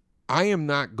I am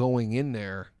not going in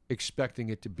there expecting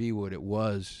it to be what it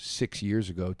was 6 years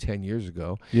ago, 10 years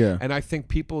ago. Yeah. And I think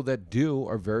people that do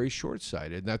are very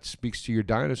short-sighted. And that speaks to your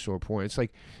dinosaur point. It's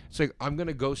like I'm going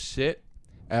to go sit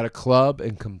at a club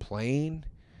and complain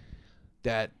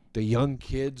that the young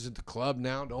kids at the club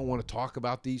now don't want to talk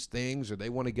about these things, or they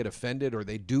want to get offended, or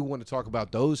they do want to talk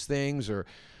about those things, or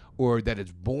that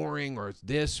it's boring, or it's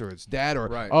this, or it's that,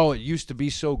 or, oh, it used to be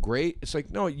so great. It's like,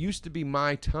 no, it used to be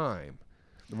my time.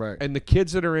 Right. And the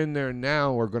kids that are in there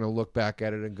now are going to look back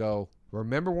at it and go,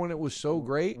 remember when it was so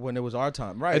great? When it was our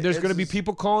time, right? And there's going to be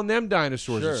people calling them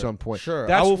dinosaurs at some point. Sure,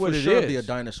 that's I will what for it sure is. be a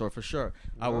dinosaur for sure.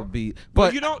 I will be,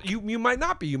 but you don't. You might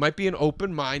not be. You might be an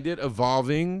open-minded,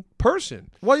 evolving person.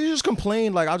 Well, you just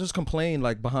complain. Like I'll just complain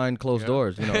like behind closed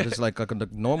doors. You know, just like a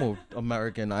normal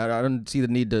American. I don't see the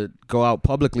need to go out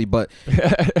publicly, but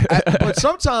but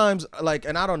sometimes like,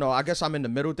 and I don't know. I guess I'm in the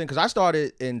middle thing because I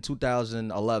started in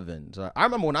 2011. So I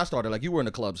remember when I started. Like you were in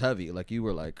the clubs heavy. Like you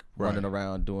were like running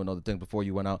around doing other things before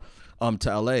you went out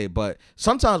to LA. But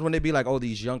sometimes when they be like, oh,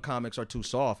 these young comics are too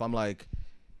soft, I'm like,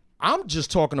 I'm just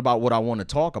talking about what I want to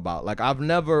talk about. Like I've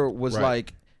never was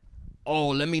like, oh,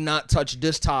 let me not touch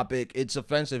this topic. It's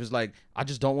offensive. It's like, I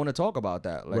just don't want to talk about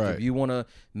that. Like if you want to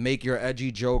make your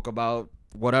edgy joke about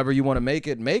whatever you want to make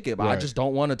it. But I just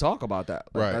don't want to talk about that.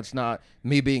 Like, that's not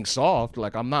me being soft.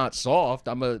 Like I'm not soft.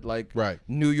 I'm a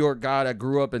New York guy that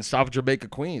grew up in South Jamaica,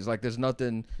 Queens. Like there's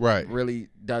nothing really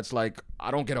that's like,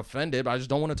 I don't get offended. But I just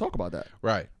don't want to talk about that.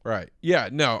 Right. Yeah,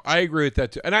 no, I agree with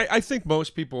that too. And I think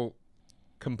most people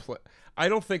I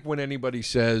don't think when anybody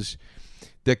says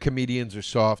that comedians are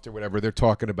soft or whatever, they're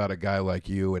talking about a guy like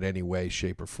you in any way,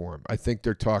 shape, or form. I think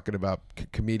they're talking about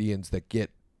comedians that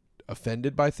get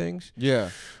offended by things.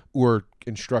 Yeah. Or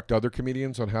instruct other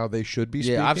comedians on how they should be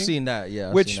speaking. Yeah, I've seen that.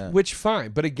 Yeah. Which fine.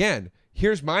 But again,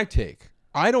 here's my take.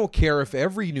 I don't care if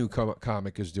every new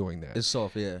comic is doing that. It's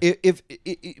soft, yeah.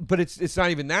 But it's not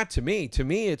even that to me. To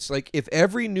me, it's like if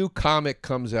every new comic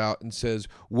comes out and says,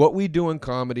 what we do in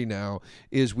comedy now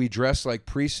is we dress like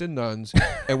priests and nuns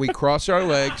and we cross our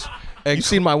legs. And You've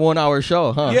seen my 1 hour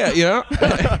show, huh? Yeah, you know?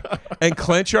 And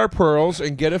clench our pearls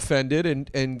and get offended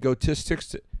and go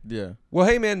tisk. Yeah. Well,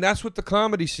 hey, man, that's what the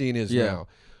comedy scene is now.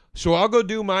 So I'll go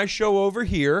do my show over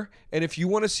here, and if you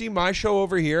want to see my show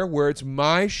over here, where it's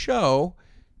my show,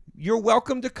 you're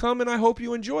welcome to come, and I hope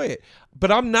you enjoy it.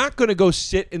 But I'm not going to go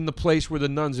sit in the place where the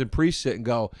nuns and priests sit and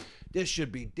go, this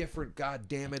should be different, God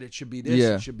damn it, it should be this,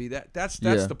 it should be that. That's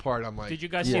the part I'm like, did you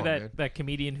guys see that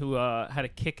comedian who had to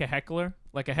kick a heckler?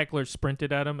 Like a heckler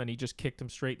sprinted at him and he just kicked him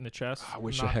straight in the chest. I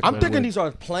wish a heckler I'm thinking these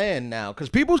are planned now because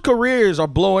people's careers are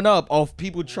blowing up off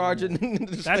people charging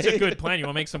the That's stage. a good plan. You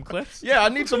want to make some clips? Yeah, I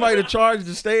need somebody to charge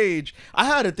the stage. I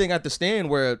had a thing at the stand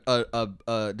where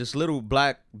this little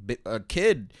black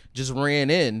kid just ran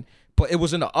in, but it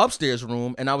was in the upstairs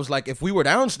room, and I was like, if we were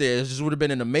downstairs, this would have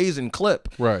been an amazing clip.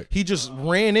 Right. He just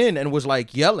ran in and was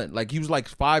like yelling. Like he was like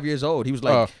 5 years old. He was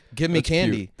like, give me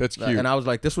candy. Cute. That's cute. And I was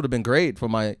like, this would have been great for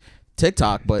my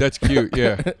TikTok, but that's cute.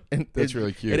 Yeah. That's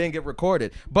really cute. It didn't get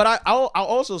recorded. But I'll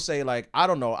also say, like, I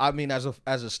don't know. I mean, as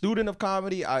a student of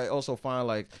comedy, I also find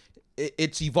like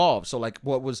it's evolved. So like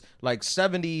what was like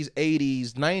 70s,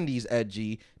 80s, 90s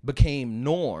edgy became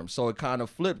norm. So it kind of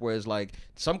flipped, whereas like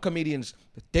some comedians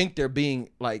think they're being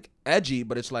like edgy,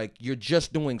 but it's like you're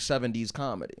just doing 70s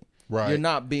comedy. Right. You're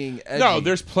not being edgy. No,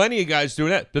 there's plenty of guys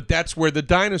doing that, but that's where the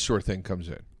dinosaur thing comes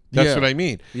in. That's what I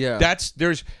mean. Yeah.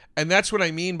 That's what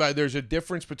I mean by there's a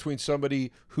difference between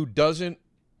somebody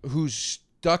who's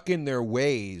stuck in their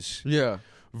ways. Yeah.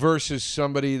 Versus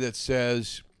somebody that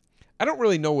says, I don't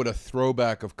really know what a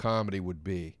throwback of comedy would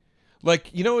be. Like,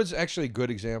 you know, it's actually a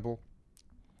good example.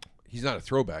 He's not a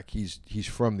throwback. He's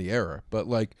from the era. But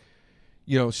like,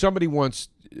 you know, somebody once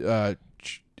shit on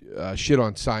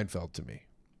Seinfeld to me.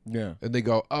 Yeah. And they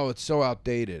go, oh, it's so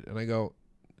outdated. And I go,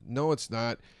 no, it's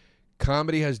not.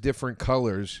 Comedy has different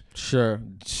colors. Sure.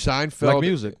 Seinfeld, like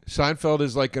music. Seinfeld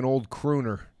is like an old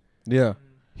crooner. Yeah.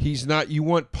 He's not. You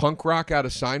want punk rock out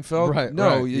of Seinfeld? Right.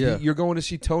 No, right, you're going to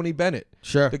see Tony Bennett.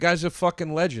 Sure. The guy's a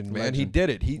fucking legend, man. He did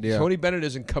it. Yeah. Tony Bennett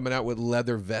isn't coming out with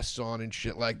leather vests on and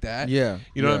shit like that. Yeah.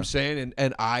 You know what I'm saying?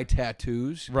 And eye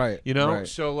tattoos. Right. You know? Right.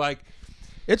 So like,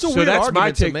 it's a weird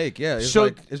argument to make. Yeah. It's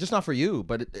like, it's just not for you.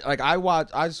 But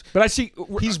I see.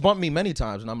 He's bumped me many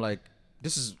times, and I'm like,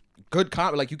 this is good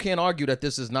comedy. Like, you can't argue that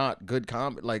this is not good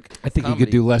comedy. Like, I think comedy. he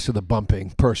could do less of the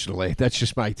bumping. Personally, that's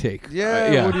just my take.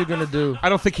 Yeah. What are you gonna do? I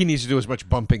don't think he needs to do as much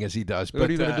bumping as he does. What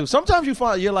are you gonna do? Sometimes you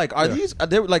find you're like,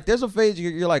 like, there's a phase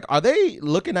you're like, are they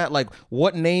looking at like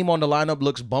what name on the lineup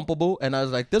looks bumpable? And I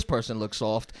was like, this person looks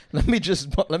soft. Let me just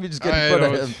get in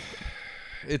front of him.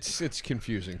 it's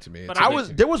confusing to me. But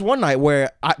There was one night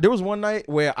where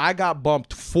I got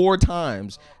bumped 4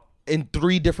 times in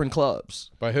 3 different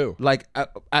clubs. By who? Like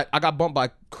I got bumped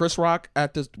by Chris Rock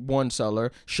at this one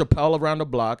cellar, Chappelle around the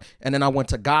block, and then I went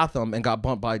to Gotham and got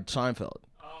bumped by Seinfeld.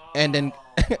 And then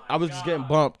I was just getting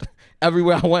bumped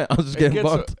everywhere I went. I was just getting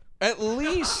bumped. At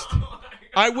least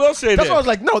I will say That's why I was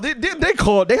like, no, they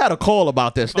called. They had a call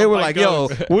about this. They were like, yo,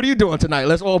 what are you doing tonight?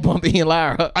 Let's all bump Ian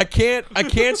Lara. I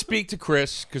can't speak to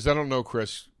Chris because I don't know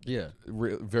Chris. Yeah,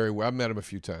 very well. I've met him a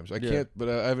few times. I can't, but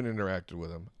I haven't interacted with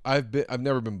him. I've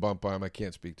never been bumped by him. I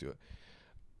can't speak to it.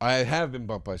 I have been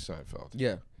bumped by Seinfeld.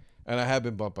 Yeah, and I have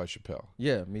been bumped by Chappelle.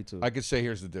 Yeah, me too. I could say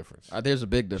here's the difference. There's a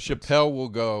big difference. Chappelle will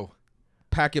go.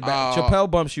 Pack your bags. Chappelle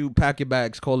bumps you. Pack your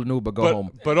bags. Call an Uber. Go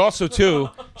home. But also too,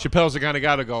 Chappelle's the kind of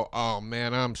guy to go. Oh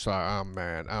man, I'm sorry. Oh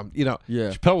man, Yeah.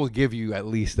 Chappelle will give you at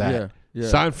least that. Yeah.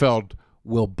 Seinfeld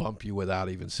will bump you without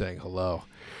even saying hello.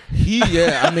 He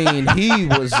didn't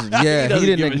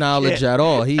acknowledge at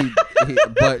all.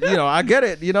 But I get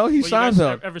it. He's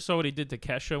Seinfeld. Ever saw what he did to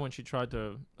Kesha when she tried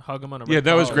to hug him on a Yeah,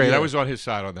 that was great. Yeah. I was on his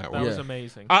side on that one. That was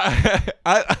amazing.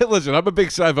 I listen. I'm a big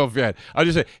Seinfeld fan. I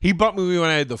just say he bumped me when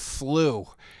I had the flu.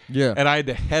 Yeah, and I had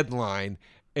to headline.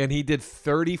 And he did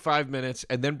 35 minutes,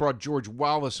 and then brought George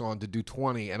Wallace on to do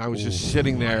 20. And I was just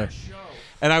sitting there,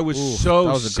 and I was so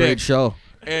that was a sick. great show.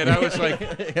 And I was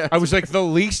like, the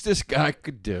least this guy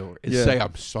could do is say,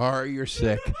 "I'm sorry you're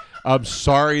sick. I'm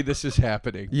sorry this is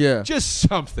happening." Yeah, just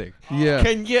something. Yeah,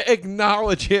 can you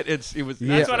acknowledge it? It was.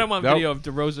 That's what I'm on video of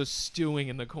DeRosa stewing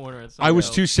in the corner. I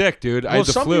was too sick, dude. I had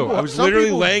the flu. I was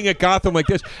literally laying at Gotham like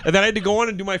this, and then I had to go on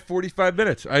and do my 45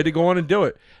 minutes. I had to go on and do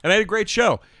it, and I had a great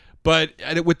show. But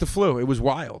with the flu, it was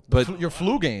wild. But your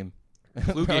flu game.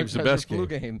 Flu game's the best flu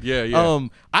game. game. Yeah.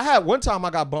 I had one time I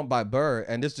got bumped by Burr,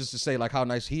 and this just to say like how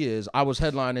nice he is. I was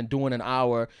headlining doing an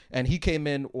hour, and he came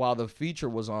in while the feature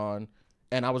was on,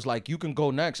 and I was like, "You can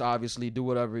go next, obviously, do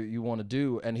whatever you want to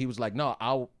do." And he was like,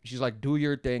 "No, she's like, do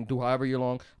your thing, do however you're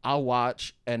long. I'll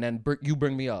watch, and then you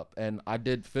bring me up." And I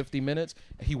did 50 minutes.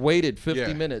 He waited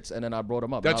 50 minutes, and then I brought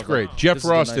him up. That's great. Like, Jeff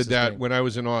Ross did that when I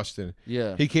was in Austin.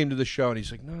 Yeah, he came to the show, and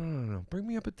he's like, "No, bring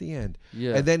me up at the end."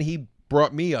 Yeah, and then he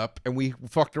brought me up, and we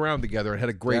fucked around together and had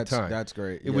a great time. That's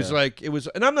great. It was,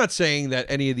 and I'm not saying that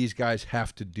any of these guys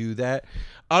have to do that.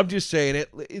 I'm just saying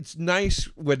it's nice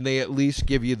when they at least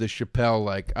give you the Chappelle,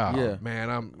 like, man,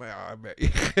 I'm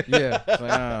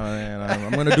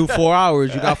I'm gonna do 4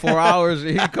 hours. You got 4 hours.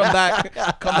 You come back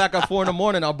at 4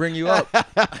 a.m. I'll bring you up.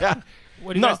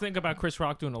 What do you guys think about Chris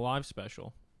Rock doing a live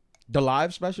special? The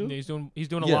live special? He's doing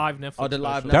a live Netflix. Oh, the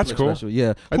live special. Netflix That's cool. special.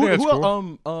 Yeah. I think that's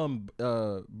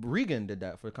cool. Regan did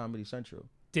that for Comedy Central.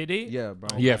 Did he? Yeah, bro.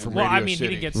 Yeah, from Well, Radio I mean,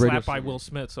 City. he didn't get Radio slapped by City. Will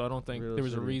Smith, so I don't think Radio there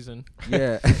was a City. reason.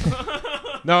 Yeah.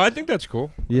 No, I think that's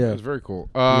cool. Yeah. That's very cool.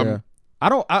 Yeah.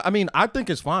 I think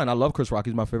it's fine. I love Chris Rock.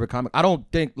 He's my favorite comic. I don't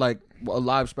think like a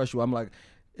live special. I'm like,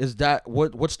 is that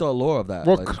what's the allure of that?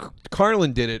 Well, like,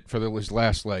 Carlin did it for his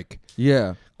last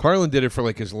yeah. Carlin did it for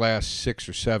like his last 6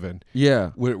 or 7.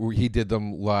 Yeah. Where he did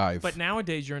them live. But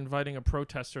nowadays, you're inviting a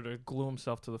protester to glue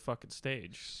himself to the fucking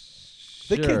stage.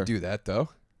 They Sure. can't do that though.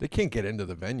 They can't get into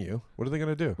the venue. What are they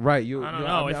gonna do? Right. I don't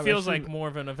know. It feels like more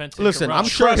of an event. To Listen, I'm interrupt.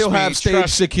 sure he'll Trust me, have stage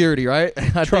trust- security, right?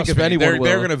 I think if anyone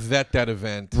they're will. gonna vet that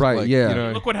event, Right, Like, yeah. You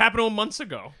know, Look what happened to him months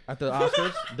ago. At the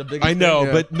Oscars, the biggest. I know, thing,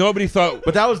 yeah. but nobody thought.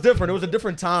 that was different. It was a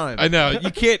different time. I know you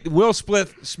can't. Will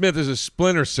Smith is a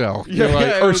splinter cell, Yeah, You're like-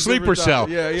 yeah, it or was sleeper different time.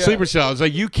 cell. Yeah. Sleeper cell. It's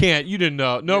like you can't. You didn't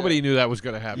know. Nobody knew that was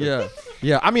gonna happen.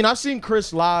 Yeah. I mean, I've seen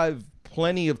Chris live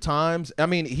plenty of times. I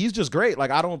mean, he's just great. Like,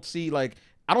 I don't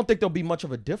think there'll be much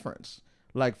of a difference,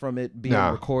 like from it being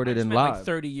recorded and live. Like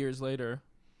 30 years later.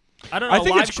 I don't know. I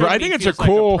think live it's show I to think me it's a feels like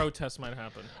cool protest might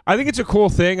happen. I think it's a cool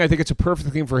thing. I think it's a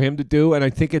perfect thing for him to do, and I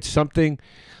think it's something.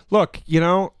 Look,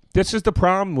 this is the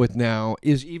problem with now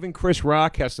is even Chris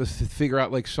Rock has to figure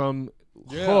out like some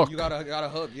hook You gotta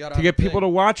hook. You gotta to get people to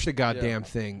watch the goddamn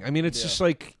thing. I mean, it's just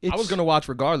like I was gonna watch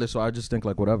regardless, so I just think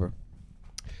like whatever.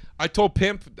 I told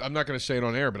Pimp, I'm not going to say it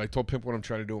on air, but I told Pimp what I'm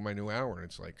trying to do with my new hour, and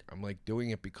it's like I'm like doing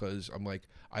it because I'm like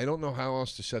I don't know how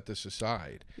else to set this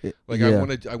aside. Like I want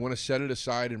to set it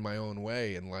aside in my own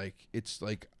way, and like it's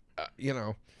like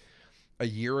a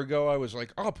year ago I was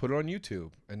like, I'll put it on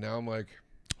YouTube, and now I'm like,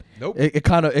 nope. It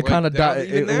kind of died.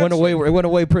 It went away. It went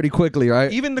away pretty quickly,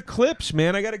 right? Even the clips,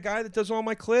 man. I got a guy that does all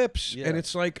my clips, Yeah. and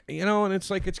it's like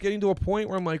it's getting to a point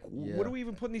where I'm like, what are we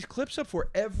even putting these clips up for?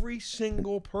 Every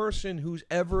single person who's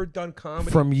ever done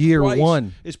comedy From year twice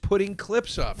one is putting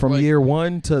clips up from like, year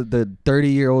one to the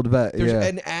 30-year-old vet. There's Yeah,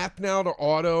 an app now to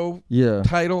auto yeah.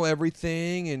 title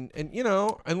everything,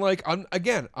 and like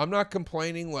I'm not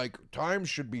complaining like times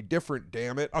should be different.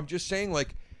 Damn it, I'm just saying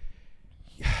like.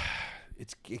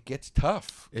 it gets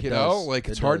tough. It you know, does. like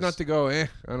It it's hard does. not to go. I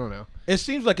don't know. It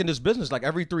seems like in this business, like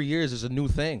every 3 years is a new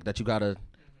thing that you gotta,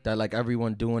 that like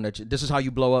everyone doing that. This is how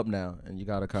you blow up now, and you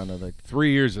gotta kind of like,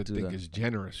 3 years, I think, that. is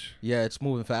generous. yeah, it's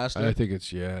moving faster. I think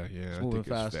it's yeah. It's I moving think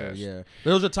it's faster. fast. Yeah,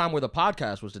 there was a time where the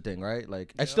podcast was the thing, right?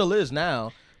 Like it still is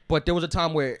now, but there was a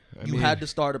time where you mean- had to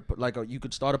start you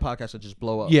could start a podcast and just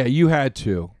blow up. Yeah, you had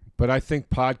to, but I think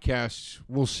podcasts.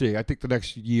 We'll see. I think the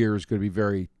next year is going to be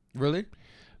very, Really?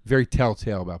 very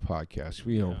telltale about podcasts.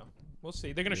 You know, Yeah. We'll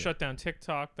see. They're gonna shut down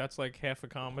TikTok. That's like half a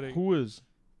comedy. Who is?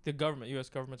 The government, U.S.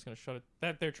 government's gonna shut it.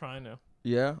 That they're trying to.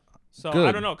 Yeah. So Good.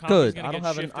 I don't know. Comedy's Good. gonna I don't get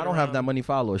have shifted I don't have that around. many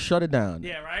followers. Shut it down.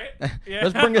 Yeah. Right. Yeah.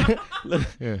 Let's bring it.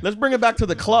 Yeah. Let's bring it back to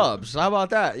the clubs. How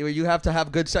about that? You have to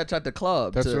have good sets at the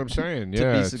club. that's to, what I'm saying. To Yeah,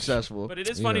 be it's- successful. But it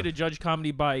is funny Yeah. to judge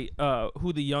comedy by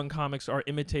who the young comics are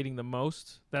imitating the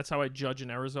most. That's how I judge an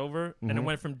Errors Over. And it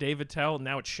went from David Tell,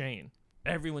 now it's Shane.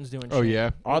 Everyone's doing Shane. Oh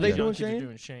yeah. Are they The young doing kids are Shane?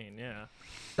 doing Shane, yeah.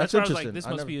 That's why I was interesting. like, this I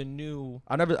must never- be a new...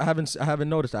 I haven't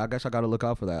noticed that. I guess I got to look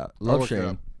out for that. I'll Love look it Shane.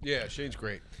 up. Yeah, Shane's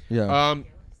great. Yeah.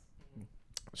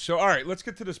 So all right, let's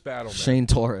get to this battle. Man. Shane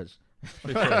Torres.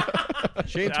 Shane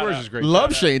Shout Torres out. is great.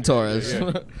 Love Shane Torres.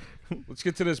 Yeah. Let's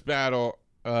get to this battle.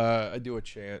 I do a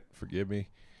chant. Forgive me.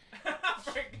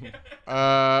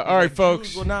 All right, folks.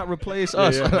 Jews will not replace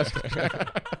us. Yeah.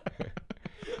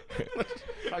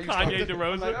 Kanye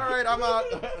DeRosa. Like, all right, I'm out.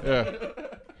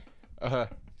 Yeah.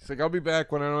 It's like I'll be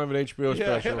back when I don't have an HBO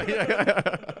special.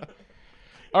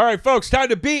 All right, folks. Time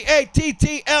to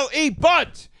battle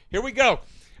bunt. Here we go.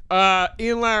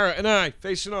 Ian Lara and I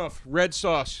facing off. Red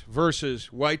sauce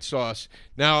versus white sauce.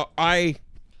 Now I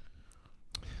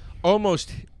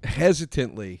almost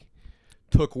hesitantly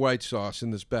took white sauce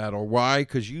in this battle. Why?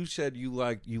 Because you said you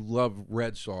love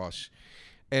red sauce,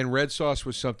 and red sauce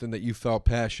was something that you felt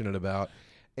passionate about,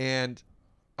 and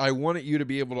I wanted you to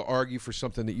be able to argue for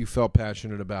something that you felt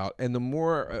passionate about. And the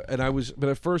more, but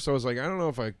at first I was like, I don't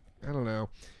know,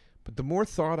 but the more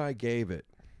thought I gave it,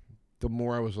 the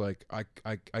more I was like, I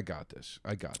got this.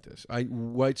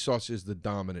 White sauce is the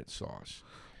dominant sauce.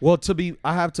 Well,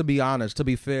 I have to be honest. To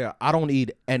be fair, I don't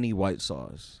eat any white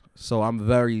sauce, so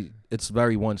it's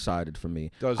very one-sided for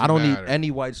me. Doesn't I don't matter. eat any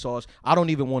white sauce. I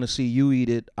don't even want to see you eat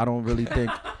it. I don't really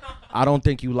think. I don't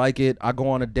think you like it. I go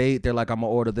on a date. They're like, I'm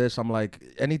gonna order this. I'm like,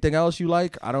 anything else you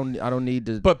like? I don't need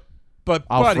to. But buddy,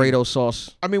 Alfredo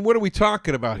sauce. I mean, what are we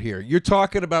talking about here? You're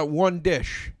talking about one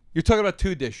dish. You're talking about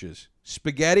two dishes: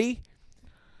 spaghetti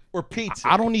or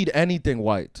pizza. I don't need anything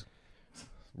white.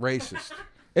 Racist.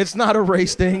 It's not a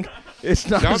race thing. It's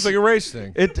not. Sounds like a race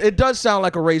thing. It does sound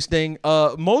like a race thing.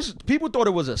 Most people thought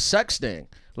it was a sex thing,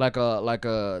 like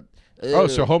a Oh,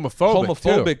 so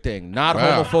homophobic too. thing, not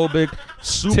Wow. homophobic.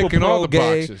 Super Ticking pro all the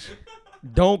gay. boxes.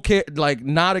 Don't care. Like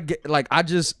not a gay. Like I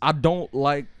don't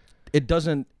like. It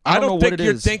doesn't. I don't know think what it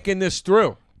you're is. thinking this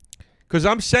through. Because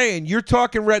I'm saying you're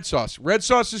talking red sauce. Red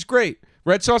sauce is great.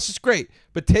 Red sauce is great.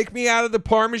 But take me out of the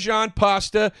Parmesan,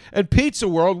 pasta, and pizza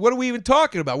world. What are we even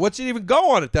talking about? What's it even go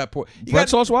on at that point? You Red got-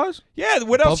 sauce wise? Yeah,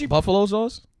 what else? Buffalo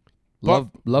sauce. Love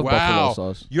Wow. buffalo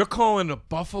sauce. You're calling a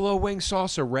buffalo wing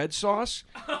sauce a red sauce?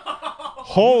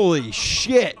 Holy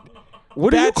shit.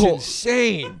 What do you That's call?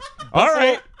 insane. All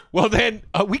right. Well, then,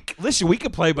 we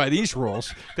can play by these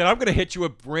rules. Then I'm going to hit you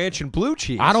with ranch and blue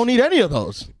cheese. I don't need any of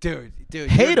those. Dude. Hate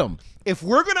you're- them. If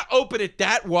we're going to open it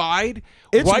that wide,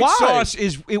 It's white wide. sauce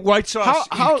is white sauce.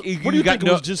 How? What do you got think?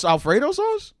 It was just Alfredo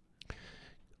sauce?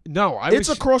 No, It's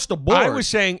across the board. I was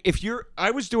saying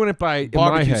I was doing it by in my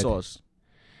barbecue head. sauce.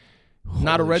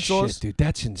 Not a Holy red shit, sauce? dude.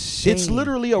 That's insane. It's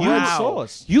literally a red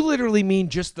sauce. You literally mean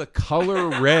just the color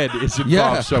red is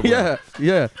involved somewhere.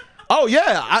 Yeah. Oh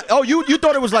yeah. You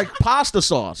thought it was like pasta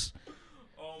sauce?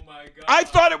 Oh my god. I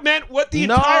thought it meant what the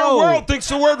No. entire world thinks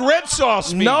the word red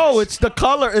sauce means. No, it's the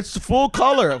color. It's the full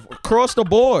color across the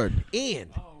board. Ian.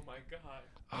 Oh my god.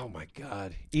 Oh my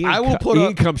God. I will put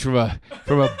Ian up- comes from a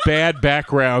bad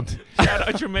background. Shout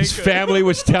out Jamaica. His family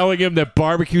was telling him that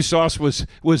barbecue sauce was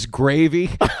gravy.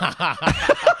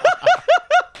 It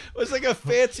was like a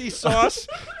fancy sauce.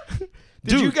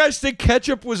 Did Dude. you guys think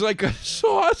ketchup was like a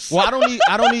sauce? Well, I don't need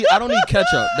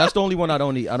ketchup. That's the only one I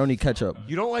don't need. I don't need ketchup.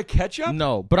 You don't like ketchup?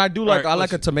 No, but I do like. right, I like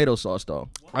a listen. tomato sauce though.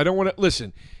 I don't want to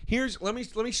listen. Let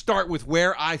me start with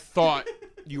where I thought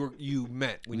you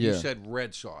meant when you Yeah. said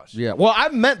red sauce. Yeah. Well, I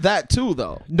meant that too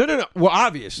though. No. Well,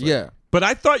 obviously. Yeah. But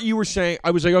I thought you were saying. I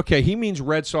was like, okay, he means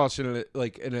red sauce in an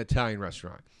Italian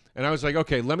restaurant, and I was like,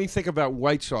 okay, let me think about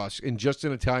white sauce in just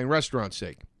an Italian restaurant's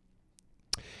sake.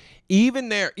 Even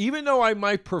though I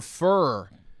might prefer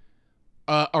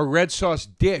a red sauce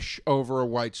dish over a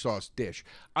white sauce dish,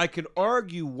 I could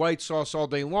argue white sauce all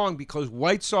day long because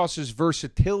white sauce's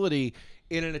versatility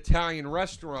in an Italian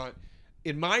restaurant,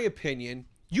 in my opinion,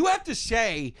 you have to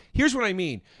say, here's what I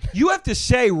mean. You have to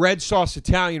say red sauce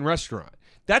Italian restaurant.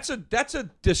 That's a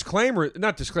disclaimer,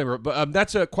 not disclaimer, but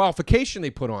that's a qualification they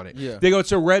put on it. Yeah. They go,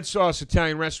 it's a red sauce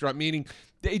Italian restaurant, meaning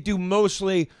they do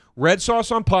mostly red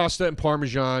sauce on pasta and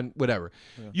Parmesan, whatever.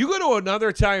 Yeah. You go to another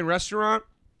Italian restaurant,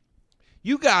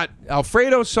 you got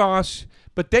Alfredo sauce,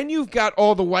 but then you've got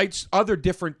all the whites, other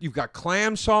different. You've got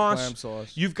clam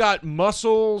sauce. You've got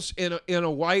mussels in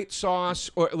a white sauce,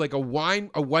 or like a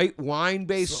white wine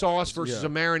based sauce versus a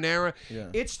marinara. Yeah.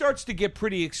 It starts to get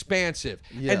pretty expansive.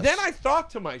 Yes. And then I thought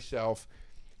to myself,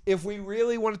 if we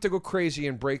really wanted to go crazy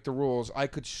and break the rules, I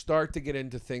could start to get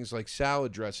into things like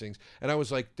salad dressings. And I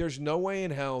was like, there's no way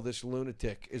in hell this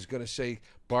lunatic is going to say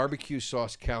barbecue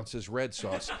sauce counts as red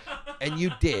sauce. And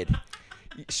you did.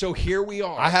 So here we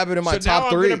are. I have it in my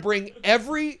top three. I'm 3. going to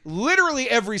bring literally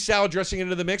every salad dressing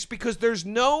into the mix because there's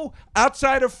no,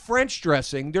 outside of French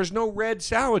dressing, there's no red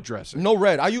salad dressing. No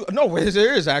red. No,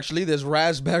 there is actually. There's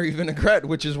raspberry vinaigrette,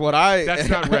 which is what I. That's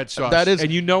not red sauce. That is,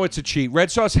 and you know it's a cheat.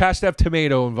 Red sauce has to have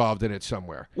tomato involved in it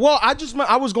somewhere. Well, I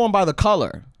was going by the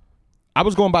color.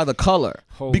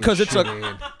 Holy because shit,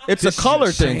 it's This a is color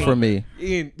insane. thing for me.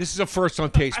 Ian, this is a first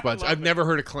on Taste Buds. I've never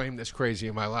heard a claim this crazy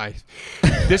in my life.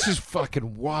 This is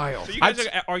fucking wild. So you guys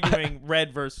are arguing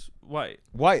red versus white.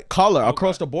 White color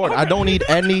across the board. I don't need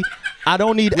any. I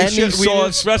don't need We any didn't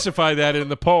sauce. specify that in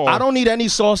the poll. I don't need any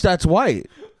sauce that's white.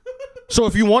 So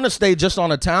if you want to stay just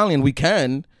on Italian, we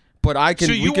can. But I can.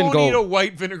 So you we can won't go. eat a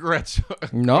white vinaigrette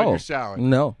on No, your salad.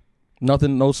 no,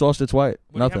 nothing. No sauce that's white.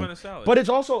 What Nothing. do you have on a salad? But it's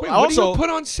also Wait, what do also you put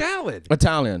on salad?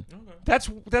 Italian. That's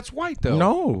white though.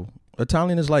 No,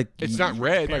 Italian is like It's not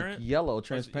red, Transparent? yellow,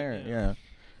 transparent. Yeah.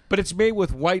 but it's made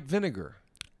with white vinegar.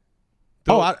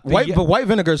 But white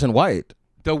vinegar isn't white.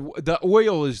 The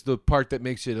oil is the part that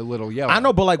makes it a little yellow. I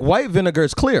know, but like white vinegar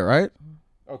is clear, right?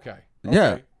 Okay.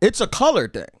 Yeah, it's a color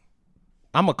thing.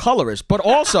 I'm a colorist, but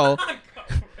also,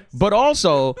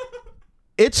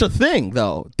 it's a thing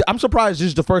though. I'm surprised this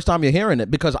is the first time you're hearing it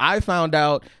because I found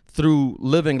out through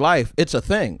living life it's a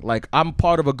thing. Like I'm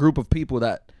part of a group of people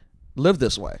that live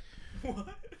this way.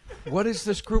 What is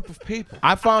this group of people?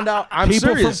 I found out. I'm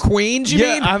People serious. from Queens, you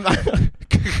mean?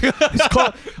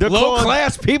 Low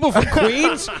class people from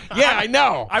Queens? Yeah, I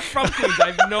know. I'm from Queens.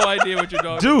 I have no idea what you're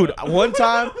talking Dude,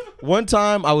 about. one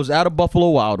time I was at a Buffalo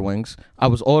Wild Wings. I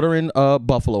was ordering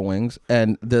buffalo wings,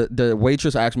 and the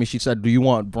waitress asked me, she said, do you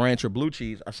want ranch or blue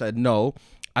cheese? I said, no,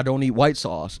 I don't eat white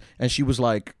sauce. And she was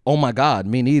like, oh my God,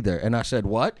 me neither. And I said,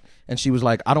 what? And she was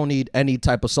like, I don't need any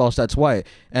type of sauce that's white.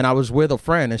 And I was with a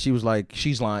friend, and she was like,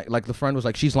 she's lying. Like the friend was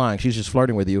like, she's lying. She's just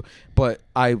flirting with you. But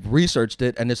I researched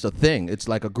it, and it's a thing. It's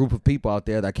like a group of people out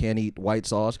there that can't eat white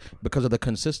sauce because of the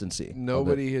consistency.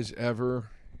 Nobody has ever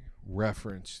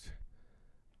referenced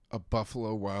a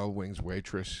Buffalo Wild Wings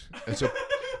waitress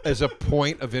as a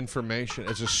point of information,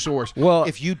 as a source. Well,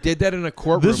 if you did that in a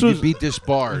courtroom, you'd be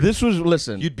disbarred.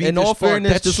 Listen, You'd be in all disbarred.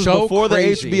 fairness, That's this was so before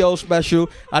crazy. the HBO special.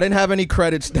 I didn't have any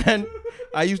credits then.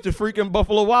 I used to freaking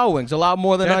Buffalo Wild Wings a lot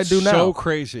more than That's I do now. so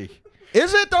crazy.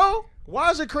 Is it though? Why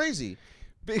is it crazy?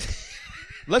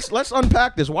 Let's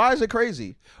unpack this. Why is it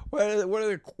crazy? What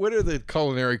are the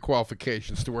culinary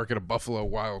qualifications to work at a Buffalo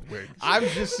Wild Wings? I'm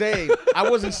just saying. I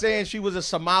wasn't saying she was a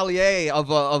sommelier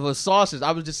of a sauces.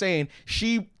 I was just saying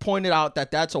she pointed out that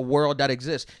that's a world that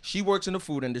exists. She works in the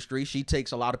food industry. She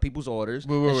takes a lot of people's orders.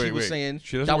 Wait, she was saying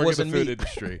she doesn't that work wasn't in the food me.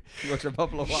 industry. She works at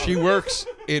Buffalo Wild She Wings. works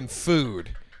in food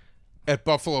at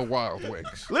Buffalo Wild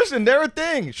Wings. Listen, they're a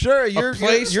thing. Sure, you're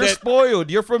place that- spoiled.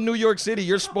 You're from New York City.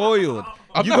 You're spoiled.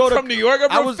 I'm you not go to, from New York.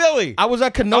 I'm from Philly. I was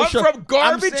at Kenosha. I'm from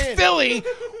garbage I'm saying- Philly.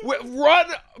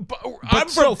 I'm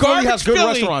still, from Philly garbage has good Philly,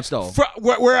 restaurants, though.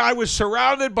 where I was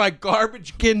surrounded by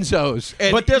garbage ginzos.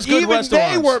 And But there's good even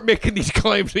restaurants. they weren't making these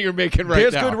claims that you're making right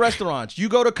There's now. good restaurants. You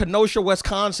go to Kenosha,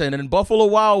 Wisconsin, and Buffalo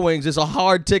Wild Wings is a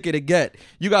hard ticket to get.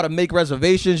 You got to make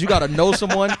reservations. You got to know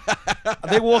someone.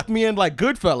 They walked me in like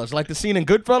Goodfellas, like the scene in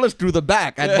Goodfellas, through the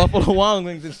back at Buffalo Wild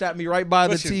Wings and sat me right by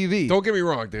Listen, the TV. Don't get me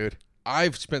wrong, dude.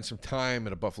 I've spent some time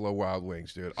at a Buffalo Wild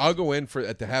Wings, dude. I'll go in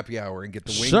at the happy hour and get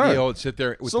the wing Sure. deal and sit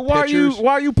there with So the why pictures.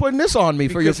 are you putting this on me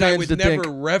for your Because I fans would to never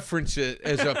think? reference it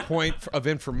as a point of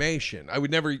information. I would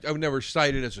never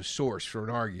cite it as a source for an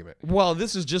argument. Well,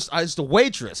 this is just it's the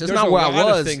waitress. It's There's not a where lot I of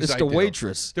was. things It's I the do.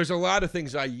 waitress. There's a lot of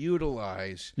things I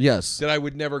utilize Yes. that I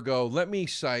would never go, let me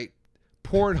cite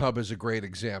Pornhub as a great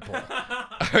example.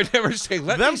 I would never say,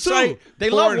 let Them me too. cite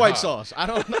They love white Pornhub. sauce. I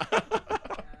don't know.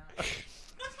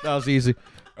 That was easy.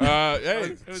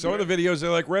 Hey, some of the videos, they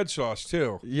like red sauce,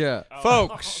 too. Yeah.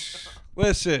 Folks,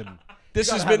 listen.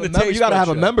 This has been the Taste You got to Bud have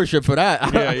a Show. membership for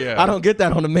that. Yeah. I don't get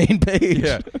that on the main page.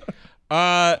 Yeah.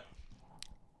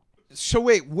 So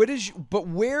wait, what is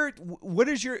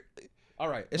your All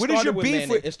right. What is your beef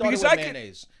with? It started Because with I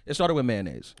mayonnaise. It started with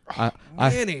mayonnaise.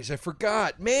 mayonnaise. I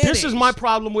forgot. Mayonnaise. This is my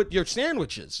problem with your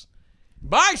sandwiches.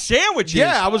 My sandwiches.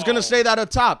 Yeah, I was gonna say that up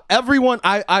top. Everyone,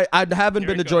 I haven't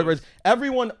been to Joy Ray's.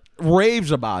 Everyone raves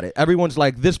about it. Everyone's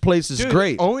like, this place is Dude,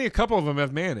 great. Only a couple of them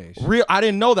have mayonnaise. I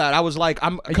didn't know that. I was like,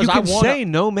 because You I can want say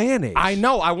no mayonnaise. I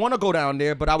know. I want to go down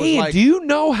there, but I was Ian, like, do you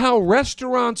know how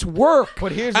restaurants work?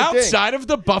 But here's the thing. outside of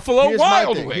the Buffalo here's my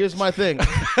Wild thing. Wings. Here's my thing.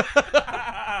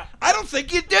 I don't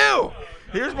think you do.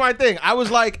 Here's my thing. I was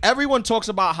like, everyone talks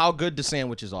about how good the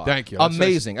sandwiches are. Thank you. That's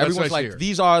Amazing. nice. That's Everyone's nice to like, hear.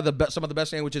 these are some of the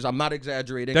best sandwiches. I'm not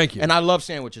exaggerating. Thank you. And I love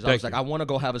sandwiches. I Thank was like, you. I want to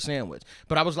go have a sandwich.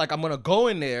 But I was like, I'm going to go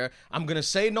in there. I'm going to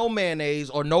say no mayonnaise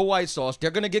or no white sauce.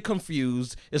 They're going to get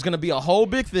confused. It's going to be a whole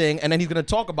big thing. And then he's going to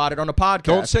talk about it on the podcast.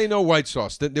 Don't say no white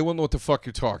sauce. They won't know what the fuck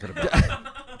you're talking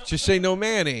about. Just say no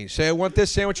mayonnaise. Say I want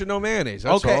this sandwich with no mayonnaise.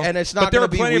 That's Okay, all. and it's not But there gonna are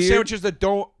be plenty of weird. sandwiches that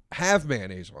don't have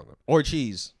mayonnaise on them. Or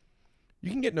cheese. You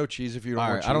can get no cheese if you don't All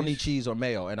want right. cheese. I don't eat cheese or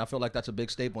mayo. And I feel like that's a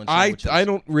big staple in I sandwiches.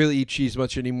 don't really eat cheese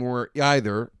much anymore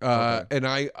either. Okay. And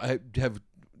I have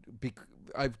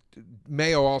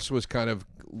mayo also has kind of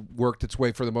worked its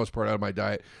way for the most part out of my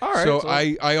diet. All right, So so-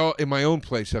 I in my own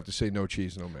place have to say no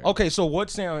cheese, no mayo. Okay, so what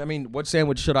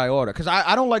sandwich should I order? Because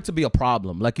I don't like to be a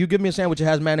problem. Like, you give me a sandwich that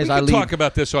has mayonnaise, We I can leave. talk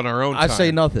about this on our own I time.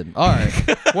 say nothing. All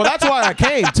right. Well, that's why I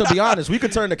came, to be honest. We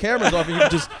could turn the cameras off and you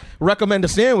could just recommend a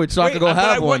sandwich so I Wait, could go but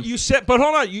have one. You said, but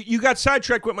hold on, you got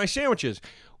sidetracked with my sandwiches,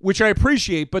 which I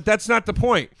appreciate, but that's not the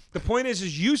point. The point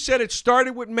is you said it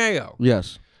started with mayo.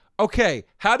 Yes. Okay,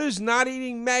 how does not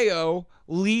eating mayo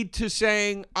lead to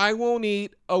saying I won't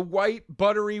eat a white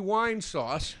buttery wine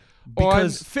sauce on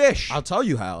fish? I'll tell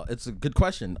you how. It's a good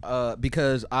question.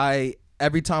 Because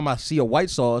every time I see a white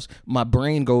sauce, my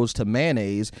brain goes to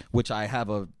mayonnaise, which I have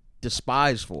a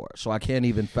despise for. So I can't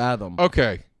even fathom.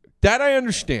 Okay, that I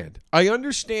understand. I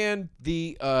understand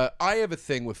I have a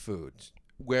thing with foods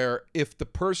where if the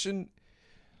person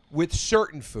with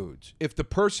certain foods, if the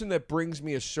person that brings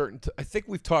me a certain, I think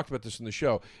we've talked about this in the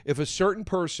show, if a certain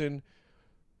person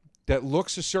that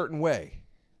looks a certain way,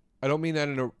 I don't mean that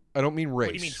I don't mean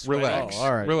race. do you mean, sweat? Relax. Oh,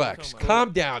 all right. Relax. Cool.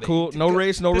 Calm down. Cool. No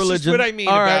race, no This religion. is what I mean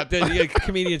All about right. the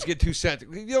comedians get too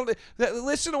sensitive.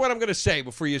 Listen to what I'm going to say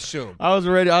before you assume. I was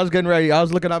ready. I was getting ready. I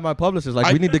was looking at my publicist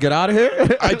like, we need to get out of here.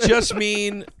 I just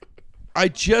mean, by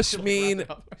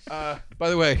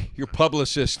the way, your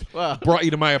publicist Wow. brought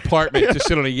you to my apartment to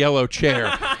sit on a yellow chair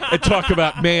and talk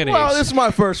about mayonnaise. Well, this is my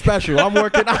first special. I'm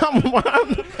working. I'm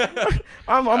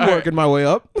working my way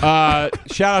up.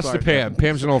 Shout outs to Pam.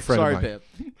 Pam's an old friend Sorry, of mine. Pam.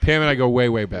 Pam and I go way,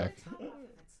 way back.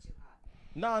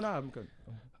 No, I'm good.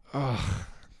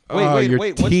 Your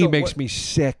wait. tea makes me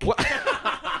sick.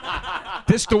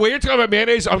 The way you're talking about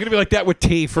mayonnaise, I'm gonna be like that with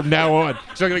tea from now on.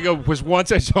 So I'm gonna go. Was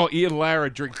once I saw Ian and Lara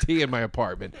drink tea in my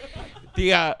apartment.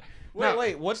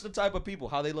 Wait. What's the type of people?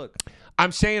 How they look?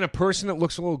 I'm saying a person that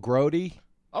looks a little grody.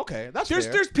 Okay, that's There's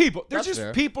fair. there's people. There's That's just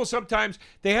fair. people sometimes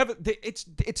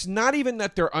it's not even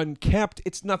that they're unkept.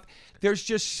 It's not. There's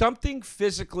just something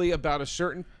physically about a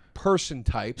certain person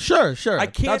type. Sure. I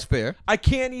can't. That's fair. I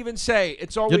can't even say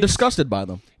it's always. You're disgusted by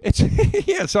them. It's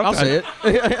yeah. Sometimes. I'll say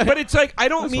it. But it's like I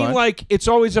don't That's mean fine. like it's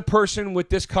always a person with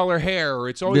this color hair or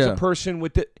it's always Yeah. a person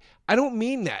with the. I don't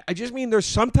mean that. I just mean there's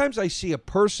sometimes I see a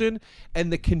person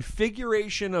and the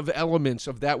configuration of elements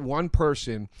of that one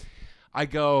person. I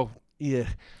go yeah.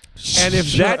 And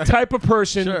if that type of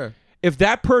person, Sure. if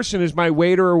that person is my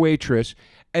waiter or waitress,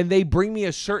 and they bring me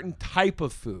a certain type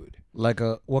of food, Like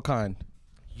what kind?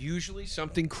 usually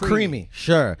something creamy. Creamy.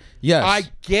 Sure. Yes. I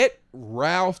get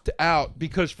ralphed out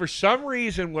because for some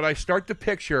reason when I start to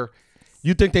picture,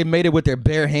 You think they made it with their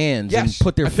bare hands and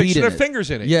put their I feet picture in their it?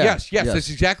 fingers in it. Yeah. Yes, that's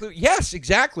exactly. Yes,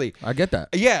 exactly. I get that.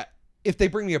 Yeah. If they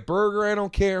bring me a burger, I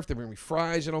don't care. If they bring me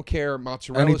fries, I don't care.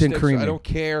 Mozzarella Anything sticks, creamy. I don't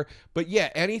care. But yeah,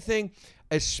 anything,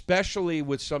 especially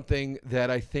with something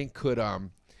that I think could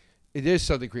it is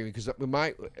something creamy because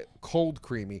my cold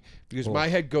creamy because my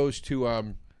head goes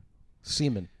to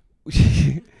Semen.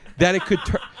 that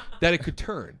it could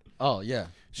turn. Oh yeah.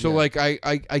 So Yeah. like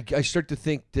I start to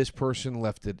think this person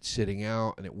left it sitting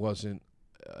out and it wasn't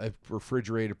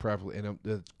refrigerated properly and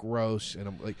it's gross and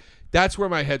I'm like that's where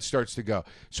my head starts to go.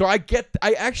 So I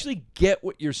actually get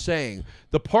what you're saying.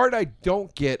 The part I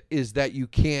don't get is that you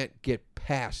can't get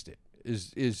past it.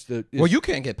 Well, you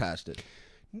can't get past it.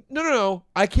 No.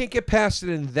 I can't get past it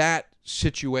in that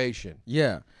situation.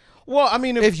 Yeah. Well, I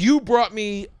mean, If you brought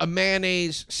me a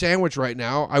mayonnaise sandwich right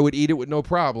now, I would eat it with no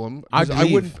problem. 'Cause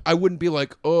I'd leave. I wouldn't be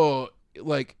like, oh,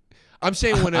 like I'm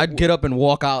saying when I'd get up and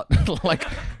walk out like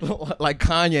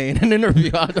Kanye in an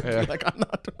interview. I'd be like, I'm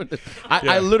not doing this.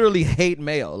 I literally hate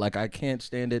mayo. Like, I can't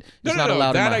stand it. It's not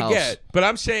allowed in my house. That I get. But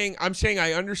I'm saying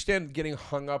I understand getting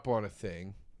hung up on a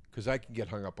thing. Because I can get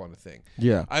hung up on a thing.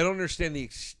 Yeah. I don't understand the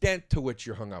extent to which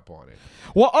you're hung up on it.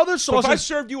 Well, other sauces. If I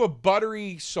served you a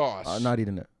buttery sauce. I'm not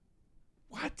eating it.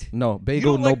 What? No. Bagel,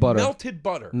 you don't no like butter. Melted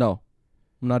butter. No.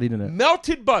 I'm not eating it.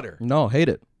 Melted butter. No, hate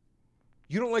it.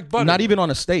 You don't like butter. Not even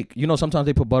on a steak. You know, sometimes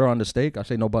they put butter on the steak. I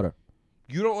say no butter.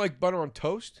 You don't like butter on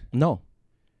toast? No.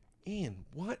 Ian,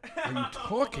 what are you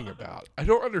talking about? I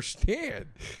don't understand.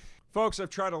 Folks, I've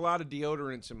tried a lot of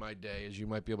deodorants in my day, as you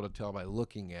might be able to tell by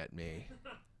looking at me.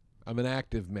 I'm an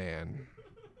active man.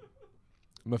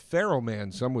 I'm a feral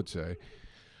man, some would say.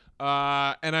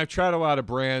 And I've tried a lot of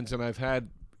brands, and I've had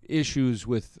issues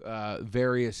with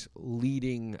various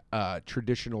leading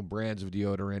traditional brands of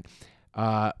deodorant,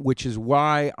 which is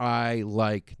why I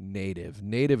like Native.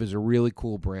 Native is a really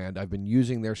cool brand. I've been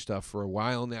using their stuff for a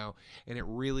while now, and it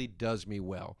really does me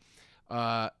well.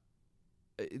 Look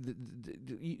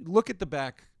at the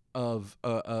back of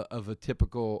a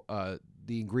typical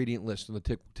the ingredient list on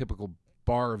the typical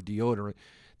bar of deodorant.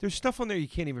 There's stuff on there you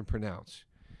can't even pronounce.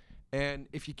 And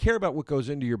if you care about what goes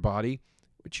into your body,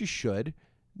 which you should,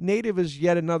 Native is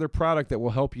yet another product that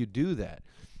will help you do that.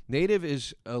 Native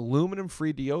is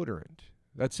aluminum-free deodorant.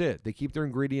 That's it. They keep their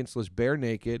ingredients list bare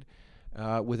naked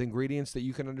with ingredients that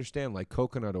you can understand, like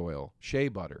coconut oil, shea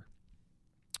butter,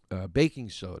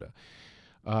 baking soda.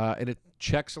 And it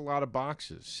checks a lot of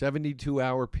boxes.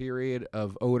 72-hour period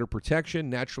of odor protection,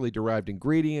 naturally derived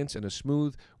ingredients, and a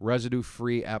smooth,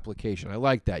 residue-free application. I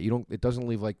like that. It doesn't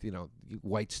leave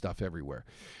white stuff everywhere.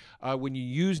 When you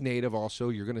use Native, also,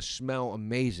 you're going to smell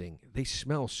amazing. They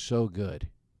smell so good.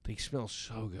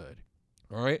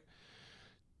 All right?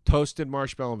 Toasted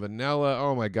marshmallow and vanilla.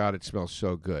 Oh, my God, it smells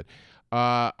so good.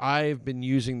 I've been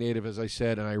using Native, as I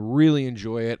said, and I really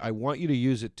enjoy it. I want you to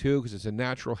use it, too, because it's a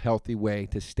natural, healthy way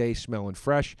to stay smelling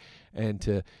fresh and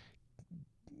to,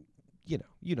 you know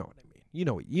what I mean. You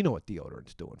know what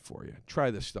deodorant's doing for you.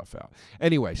 Try this stuff out.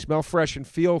 Anyway, smell fresh and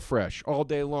feel fresh all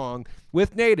day long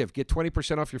with Native. Get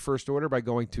 20% off your first order by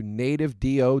going to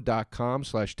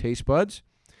nativedeo.com/tastebuds.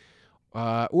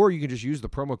 Or you can just use the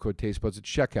promo code tastebuds at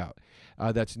checkout.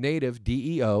 That's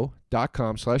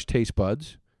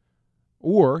nativedeo.com/tastebuds.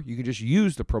 Or you can just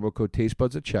use the promo code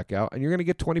tastebuds at checkout, and you're going to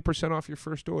get 20% off your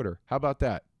first order. How about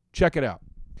that? Check it out.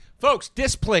 Folks,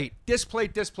 Displate,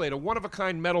 a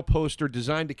one-of-a-kind metal poster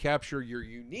designed to capture your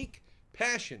unique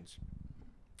passions.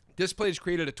 Displate has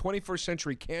created a 21st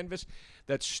century canvas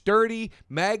that's sturdy,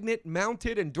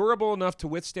 magnet-mounted, and durable enough to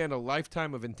withstand a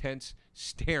lifetime of intense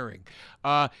staring.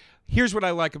 Here's what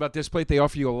I like about Displate. They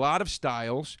offer you a lot of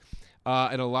styles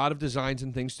and a lot of designs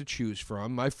and things to choose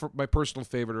from. My personal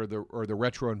favorite are the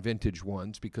retro and vintage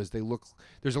ones because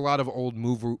there's a lot of old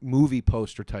movie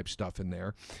poster type stuff in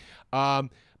there.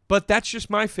 But that's just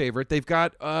my favorite. They've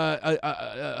got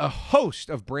a host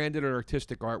of branded and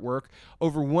artistic artwork,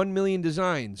 over 1 million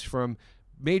designs from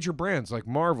major brands like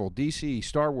Marvel, DC,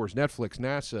 Star Wars, Netflix,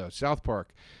 NASA, South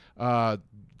Park.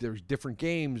 There's different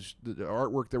games, the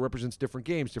artwork that represents different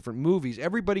games, different movies.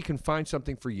 Everybody can find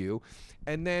something for you.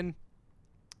 And then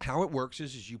how it works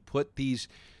is you put the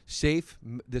safe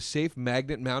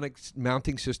magnet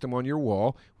mounting system on your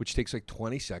wall, which takes like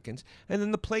 20 seconds, and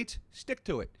then the plates stick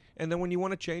to it. And then when you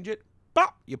want to change it,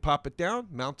 you pop it down,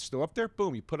 mount's still up there,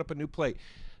 boom, you put up a new plate.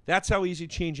 That's how easy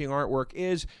changing artwork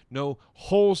is. No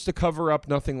holes to cover up,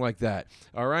 nothing like that.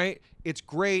 All right? It's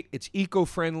great. It's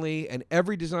eco-friendly, and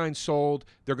every design sold,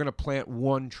 they're going to plant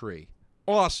one tree.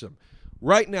 Awesome.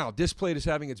 Right now, Displate is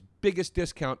having its biggest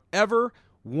discount ever.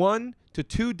 1 to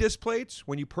 2 Displates.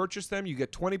 When you purchase them, you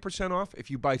get 20% off.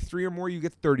 If you buy 3 or more, you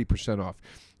get 30% off.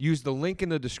 Use the link in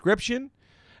the description,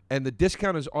 and the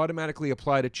discount is automatically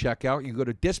applied at checkout. You go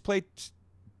to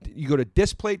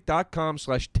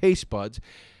displate.com/tastebuds.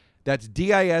 That's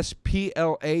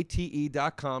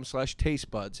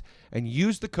displate.com/tastebuds, and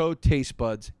use the code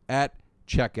tastebuds at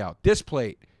checkout.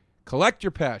 Displate. Collect your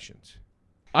passions.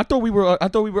 I thought we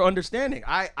were understanding.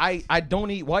 I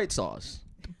don't eat white sauce.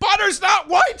 Butter's not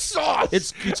white sauce.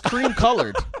 It's cream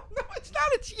colored. No, it's not.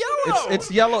 It's yellow.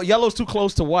 It's yellow. Yellow's too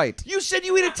close to white. You said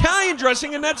you eat Italian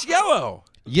dressing, and that's yellow.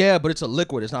 Yeah, but it's a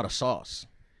liquid. It's not a sauce.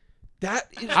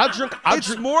 I'll drink.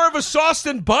 It's more of a sauce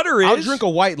than butter is. I'll drink a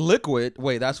white liquid.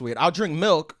 Wait, that's weird. I'll drink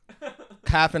milk,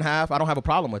 half and half. I don't have a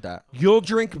problem with that. You'll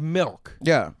drink milk.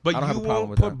 Yeah, but I don't you have a problem won't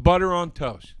with put that. butter on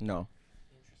toast. No.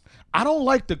 I don't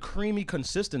like the creamy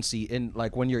consistency in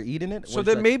like when you're eating it. So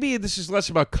then maybe this is less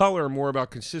about color and more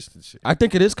about consistency. I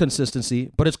think it is consistency,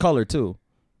 but it's color too.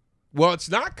 Well, it's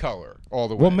not color all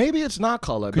the way. Well, maybe it's not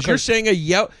color because you're saying a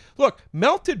yellow. Look,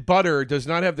 melted butter does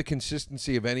not have the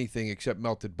consistency of anything except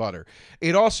melted butter.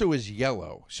 It also is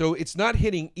yellow, so it's not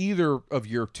hitting either of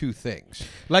your two things.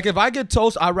 Like if I get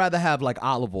toast, I'd rather have like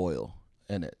olive oil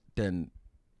in it than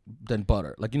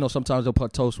butter. Like sometimes they'll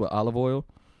put toast with olive oil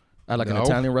at like an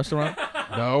Italian restaurant.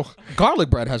 No, garlic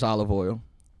bread has olive oil.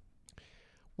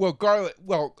 Well,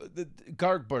 the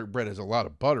garlic bread has a lot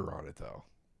of butter on it though.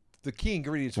 The key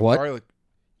ingredients of What? garlic.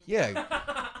 Yeah.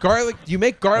 Garlic. You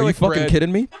make garlic Are you fucking bread.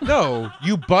 kidding me? No.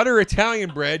 You butter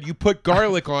Italian bread. You put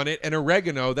garlic on it and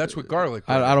oregano. That's what garlic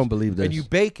bread I is. don't believe this. And you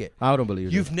bake it. I don't believe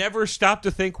this. You've never stopped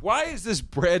to think, why is this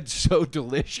bread so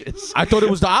delicious? I thought it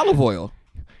was the olive oil.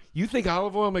 You think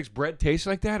olive oil makes bread taste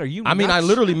like that? Are you I mean, I nuts?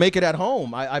 literally make it at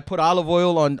home. I put olive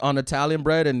oil on Italian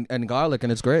bread and garlic,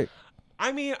 and it's great.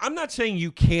 I mean, I'm not saying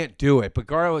you can't do it, but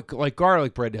garlic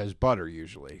bread has butter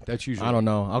usually. That's usually. I don't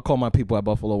know. I'll call my people at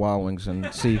Buffalo Wild Wings and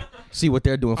see what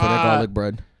they're doing for their garlic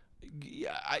bread.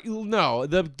 No,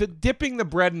 the dipping the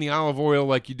bread in the olive oil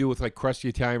like you do with like crusty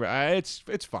Italian bread,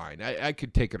 it's fine. I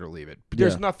could take it or leave it.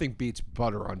 There's nothing beats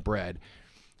butter on bread.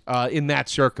 In that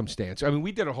circumstance, I mean,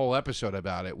 we did a whole episode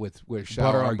about it with where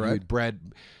Sal Butter on argued bread.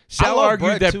 Sal love argued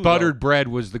bread that too, buttered though. bread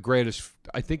was the greatest.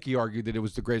 I think he argued that it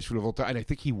was the greatest food of all time, and I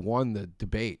think he won the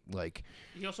debate. Like,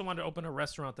 He also wanted to open a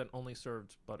restaurant that only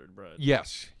served buttered bread.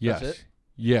 yes, it?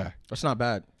 yeah. That's not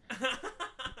bad.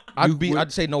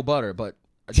 I'd say no butter, but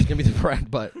just give me the bread.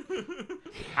 But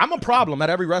I'm a problem at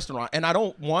every restaurant, and I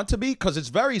don't want to be because it's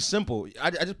very simple.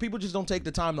 People just don't take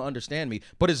the time to understand me.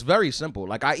 But it's very simple.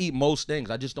 Like I eat most things.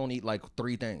 I just don't eat like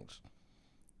 3 things.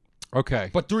 Okay,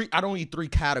 But I don't eat 3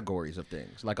 categories of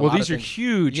things. Like these are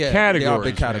huge categories. They are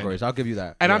big man. categories. I'll give you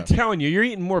that. And Yeah. I'm telling you, you're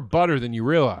eating more butter than you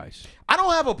realize. I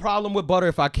don't have a problem with butter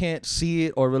if I can't see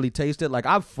it or really taste it. Like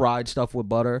I've fried stuff with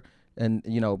butter, and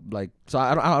so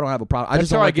I don't have a problem. That's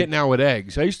how I get now with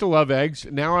eggs. I used to love eggs.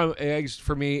 Now eggs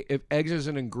for me, if eggs is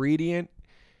an ingredient,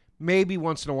 maybe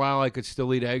once in a while I could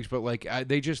still eat eggs, but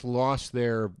they just lost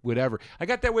their whatever. I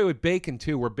got that way with bacon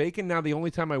too, where bacon now the only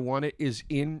time I want it is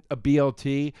in a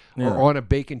BLT or on a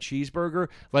bacon cheeseburger.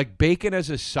 Like bacon as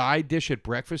a side dish at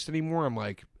breakfast anymore, I'm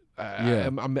like,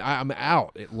 I'm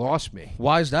out. It lost me.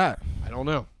 Why is that? I don't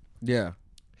know. Yeah.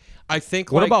 I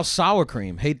think. What about sour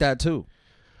cream? Hate that too.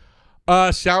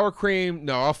 Sour cream?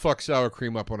 No, I'll fuck sour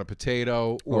cream up on a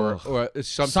potato or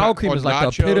sometimes sour cream on is like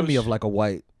nachos. the epitome of like a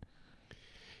white.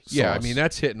 Yeah, I sauce. mean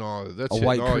that's hitting all. That's A hitting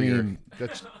white all cream.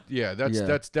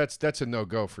 That's a no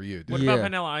go for you. Dude. What about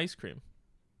vanilla ice cream?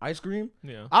 Ice cream?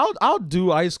 Yeah. I'll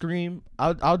do ice cream.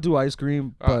 I'll do ice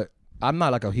cream, but I'm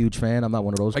not like a huge fan. I'm not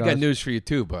one of those I guys. got news for you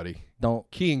too, buddy. Don't.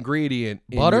 Key ingredient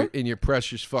Butter? in your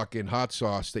precious fucking hot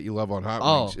sauce that you love on hot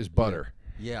wings is butter.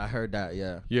 Yeah, I heard that.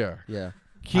 Yeah. Yeah.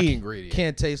 I Key ingredient.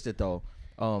 Can't taste it though.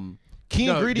 Key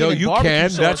No, ingredient. in you barbecue can.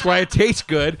 sauce- That's why it tastes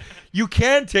good. You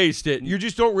can taste it. You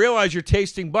just don't realize you're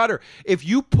tasting butter. If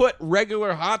you put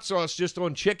regular hot sauce just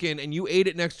on chicken and you ate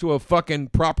it next to a fucking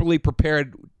properly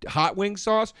prepared hot wing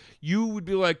sauce, you would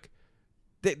be like,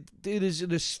 it is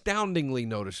an astoundingly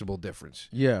noticeable difference.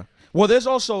 Yeah. Well, there's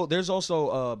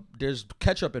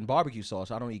ketchup in barbecue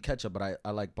sauce. I don't eat ketchup, but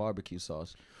I like barbecue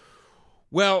sauce.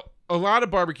 Well, a lot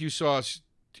of barbecue sauce,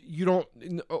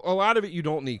 a lot of it you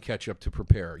don't need ketchup to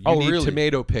prepare. You need really?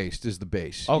 tomato paste is the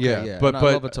base. Okay, yeah. But And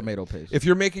I love a tomato paste. if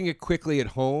you're making it quickly at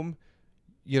home,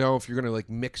 if you're gonna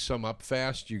mix some up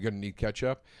fast, you're gonna need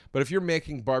ketchup. But if you're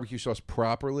making barbecue sauce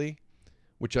properly,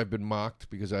 which I've been mocked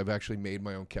because I've actually made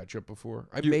my own ketchup before.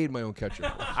 I've made my own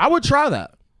ketchup. I would try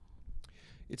that.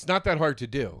 It's not that hard to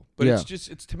do, but Yeah.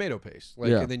 it's tomato paste.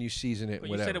 Yeah. And then you season it.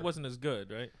 But whatever. you said it wasn't as good,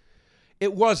 right?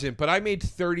 It wasn't, but I made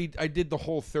 30. I did the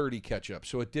whole 30 ketchup,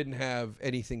 so it didn't have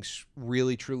anything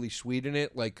really truly sweet in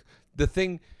it. Like the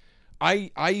thing,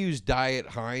 I use Diet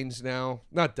Heinz now,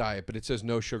 not Diet, but it says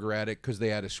no sugar added because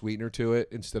they add a sweetener to it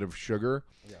instead of sugar,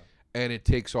 and it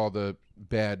takes all the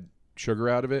bad sugar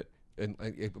out of it.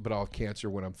 But I'll have cancer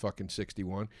when I'm fucking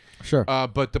 61. Sure.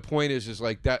 But the point is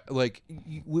like that. Like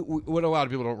what a lot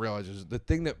of people don't realize is the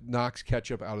thing that knocks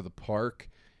ketchup out of the park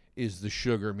is the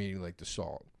sugar, meaning like the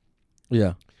salt.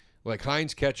 Yeah. Like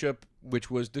Heinz ketchup, which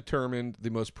was determined the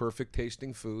most perfect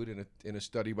tasting food in a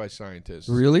study by scientists.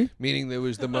 Really? Meaning there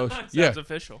was the most. Sounds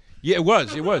official. Yeah, it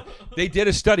was. They did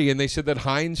a study and they said that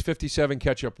Heinz 57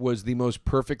 ketchup was the most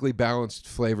perfectly balanced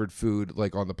flavored food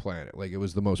on the planet. Like it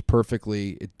was the most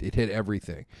perfectly. It hit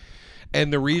everything.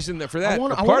 And the reason that for that,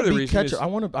 part of the reason ketchup. is I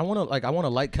want to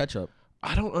like ketchup.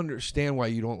 I don't understand why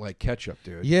you don't like ketchup,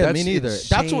 dude. Yeah, That's me neither.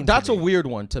 insane That's to a me. weird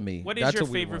one to me. What is That's your a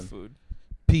weird favorite one. food?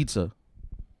 Pizza.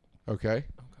 Okay. Okay.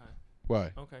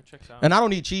 Why? Okay, checks out. And I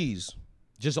don't eat cheese.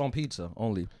 Just on pizza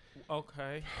only.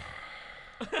 Okay.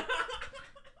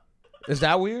 Is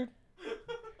that weird?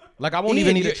 Like I won't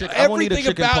even eat a chicken. I won't eat a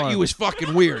Everything chicken about parm. you is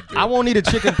fucking weird, dude. I won't eat a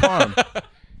chicken parm.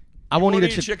 I won't eat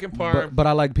a chicken parm. But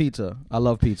I like pizza. I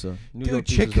love pizza. New York Dude,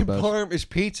 pizza's chicken the best. parm is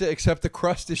pizza, except the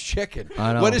crust is chicken.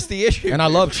 I know. What is the issue? And I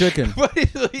love chicken. What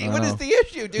is the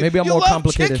issue, dude? Maybe I'm you more love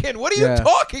complicated. Chicken. What are Yeah. you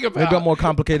talking about? Maybe I'm more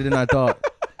complicated than I thought.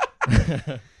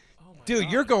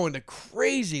 Dude, you're going to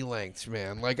crazy lengths,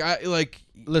 man.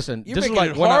 Listen, You're this is making like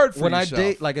it when hard for when I yourself.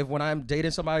 date, like when I'm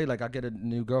dating somebody, like I get a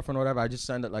new girlfriend or whatever, I just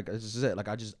send it like this is it. Like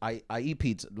I eat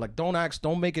pizza. Like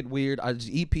don't make it weird. I just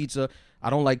eat pizza. I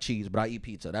don't like cheese, but I eat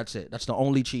pizza. That's it. That's the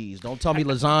only cheese. Don't tell me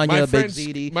lasagna, big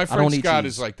ziti. My I friend don't eat Scott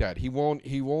cheese. is like that. He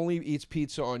only eats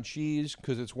pizza on cheese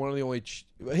because it's one of the only.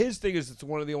 His thing is it's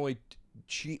one of the only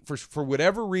cheese for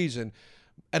whatever reason.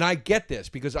 And I get this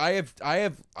because I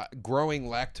have growing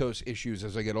lactose issues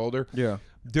as I get older. Yeah.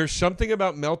 There's something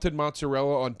about melted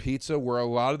mozzarella on pizza where a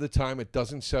lot of the time it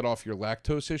doesn't set off your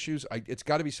lactose issues. It's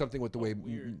got to be something with the way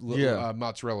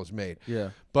mozzarella is made.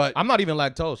 Yeah. But I'm not even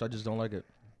lactose. I just don't like it.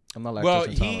 I'm not lactose well,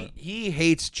 intolerant. he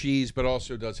hates cheese, but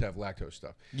also does have lactose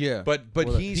stuff. Yeah. But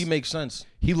Well, he he makes sense.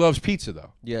 he loves pizza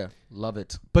though. Yeah. Love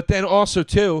it. But then also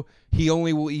too, he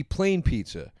only will eat plain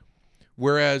pizza.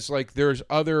 Whereas like there's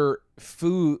other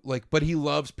food but he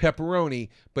loves pepperoni,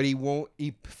 but he won't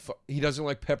eat. He doesn't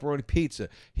like pepperoni pizza.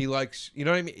 He likes, you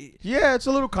know what I mean? Yeah, it's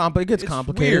a little complicated. It gets It's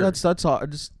complicated. weird. That's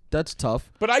hard. That's tough.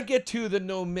 But I get to the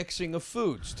no mixing of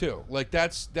foods too. Like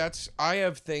that's I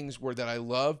have things that I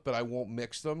love, but I won't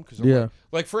mix them because Yeah.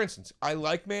 like for instance, I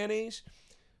like mayonnaise,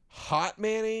 hot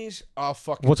mayonnaise. I'll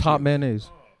fucking. What's hot puke. mayonnaise?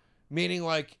 Meaning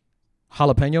like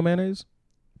Jalapeno mayonnaise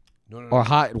no. or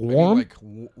hot I mean, warm? like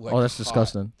Oh, that's hot.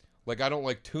 disgusting. Like I don't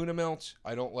like tuna melts.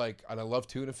 I love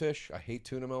tuna fish. I hate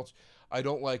tuna melts. I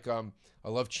don't like I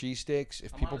love cheesesteaks.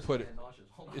 If people put it,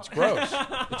 it's gross.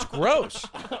 It's gross.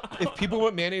 If people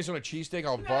put mayonnaise on a cheesesteak,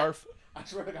 I'll barf. I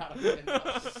swear to God.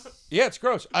 Yeah, it's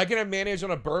gross. I can have mayonnaise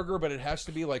on a burger, but it has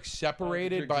to be like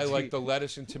separated drink by the like tea. the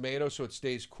lettuce and tomato so it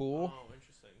stays cool. Oh,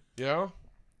 interesting. You know?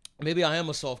 Maybe I am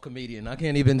a soft comedian. I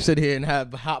can't even sit here and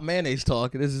have hot mayonnaise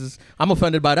talk. I'm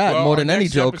offended by that Well, more than any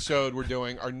joke.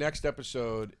 Our next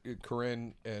episode,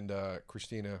 Corinne and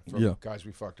Christina from Yeah. Guys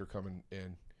We Fucked are coming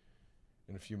in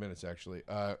a few minutes actually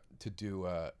to do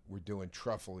we're doing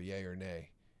truffle, yay or nay.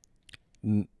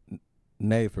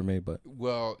 Nay for me, but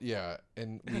Well, yeah,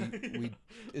 and we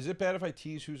is it bad if I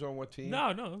tease who's on what team?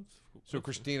 No. So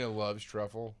Christina loves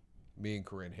truffle. Me and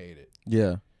Corinne hate it.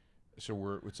 yeah.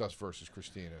 So it's us versus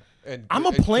Christina. And I'm a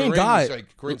and plain Corinne guy. was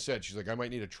like, Corinne said, she's like, I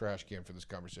might need a trash can for this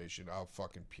conversation. I'll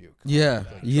fucking puke. Yeah,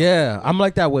 Like, yeah. I'm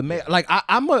like that with me. Like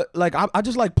I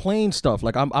just like plain stuff.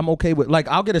 Like I'm okay with like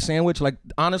I'll get a sandwich. Like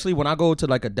honestly, when I go to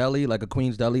like a deli, like a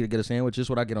Queen's Deli to get a sandwich, this is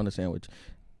what I get on the sandwich.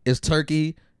 It's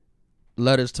turkey,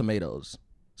 lettuce, tomatoes,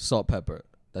 salt, pepper.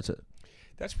 That's it.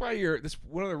 That's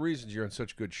one of the reasons you're in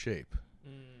such good shape.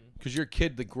 Because you're a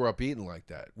kid that grew up eating like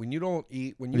that. When you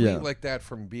eat like that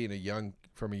from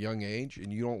a young age,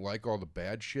 and you don't like all the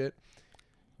bad shit,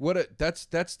 that's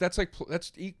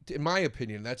in my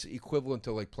opinion, that's equivalent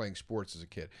to like playing sports as a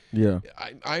kid. Yeah.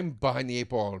 I'm behind the eight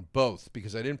ball on both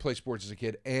because I didn't play sports as a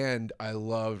kid, and I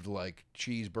loved like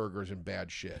cheeseburgers and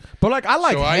bad shit. But like I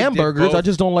like So I did hamburgers. I both.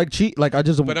 just don't like cheese. Like I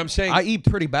just. But I'm saying, I eat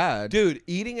pretty bad. dude,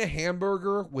 eating a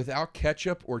hamburger without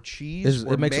ketchup or cheese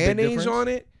or It makes a big mayonnaise difference? on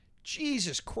it.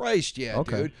 Jesus Christ, yeah,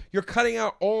 Okay. dude. You're cutting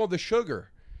out all the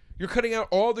sugar. You're cutting out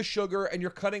all the sugar, and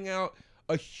you're cutting out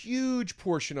a huge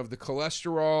portion of the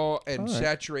cholesterol and All right.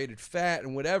 saturated fat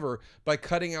and whatever by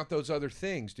cutting out those other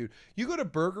things, dude. You go to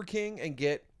Burger King and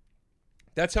get.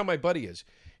 That's how my buddy is.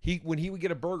 When he would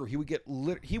get a burger, he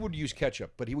would use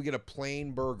ketchup, but he would get a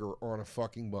plain burger on a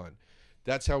fucking bun.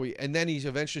 That's how and then he's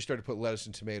eventually started to put lettuce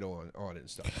and tomato on it and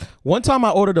stuff. One time I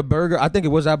ordered a burger. I think it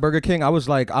was at Burger King. I was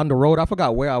like on the road. I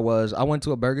forgot where I was. I went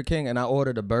to a Burger King and I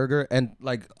ordered a burger. And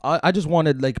like I just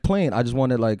wanted like plain. I just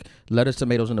wanted like lettuce,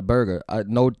 tomatoes in the burger.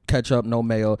 No ketchup, no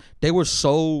mayo. They were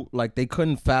so like they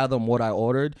couldn't fathom what I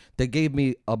ordered. They gave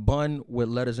me a bun with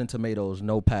lettuce and tomatoes,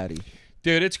 no patty.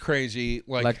 Dude, it's crazy.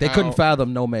 Like They couldn't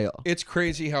fathom no mayo. It's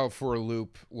crazy how for a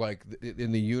loop, like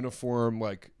in the uniform,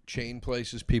 like chain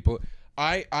places, people.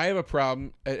 I have a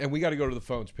problem, and we got to go to the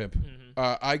phones, pimp.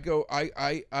 I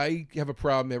have a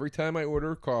problem every time I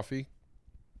order coffee,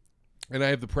 and I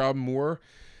have the problem more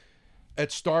at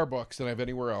Starbucks than I have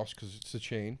anywhere else because it's a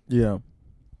chain. Yeah.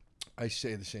 I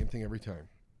say the same thing every time.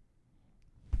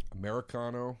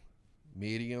 Americano,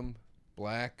 medium,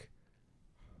 black,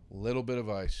 little bit of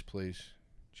ice, please.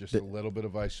 Just a little bit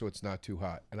of ice so it's not too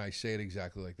hot. And I say it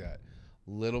exactly like that.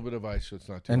 Little bit of ice so it's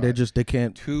not too hot. And they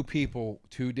can't. Two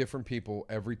different people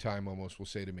every time almost will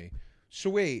say to me, so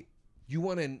wait, You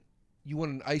want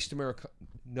an iced Americano?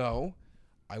 No,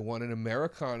 I want an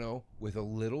Americano with a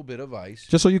little bit of ice,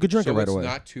 Just so you could drink it right it's away.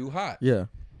 not too hot. Yeah.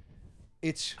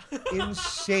 It's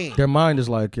insane. Their mind is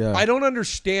like, yeah. I don't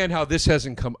understand how this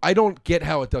hasn't come. I don't get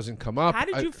how it doesn't come up. How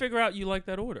did you figure out you like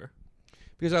that order?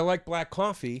 Because I like black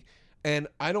coffee, and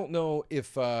I don't know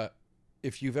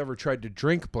if you've ever tried to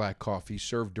drink black coffee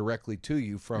served directly to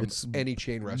you from any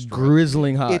chain restaurant.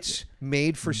 Grizzling hot. It's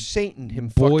made for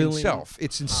Satan Boiling himself.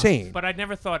 It's insane. But I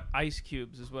never thought ice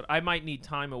cubes is what I might need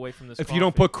time away from this. If coffee. you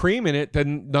don't put cream in it,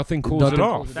 then nothing cools it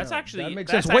off. That's actually that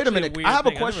makes that's sense. Wait a actually minute. weird I have a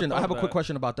thing. I never question. I thought have a of quick that.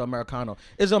 question about the Americano.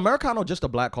 Is Americano just a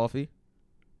black coffee?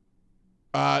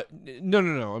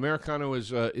 No. Americano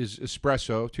is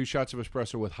espresso, 2 shots of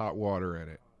espresso with hot water in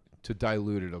it to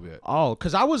dilute it a bit. Oh,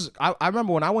 because I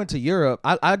remember when I went to Europe,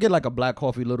 I get like a black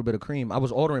coffee, a little bit of cream. I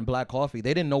was ordering black coffee.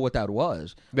 They didn't know what that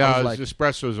was. No, I was like,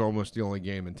 espresso is almost the only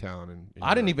game in town.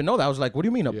 I didn't even know that. I was like, what do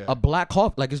you mean a black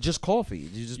coffee? Like it's just coffee.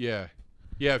 You just Yeah.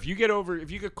 If you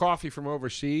get coffee from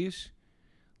overseas,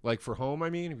 like for home, I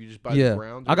mean, if you just buy the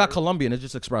grounds. I got Colombian. It's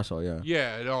just espresso.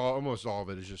 Yeah. Yeah, almost all of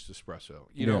it is just espresso.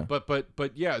 You know,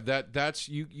 but yeah, that's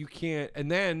you can't. And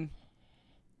then,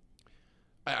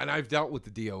 and I've dealt with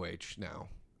the DOH now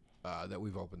that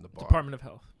we've opened the bar. Department of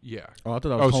Health. Yeah. Oh, I thought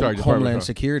that was Department of Homeland Health.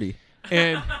 Security.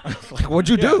 And Like, what'd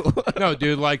you do? no,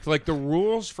 dude, like the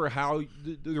rules for how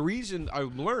the reason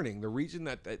I'm learning, the reason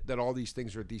that all these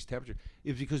things are at these temperatures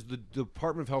is because the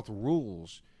Department of Health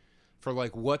rules for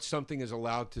like what something is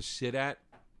allowed to sit at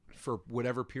for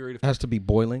whatever period of It has to be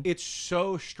boiling. it's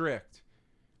so strict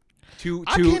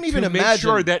I can't even make imagine.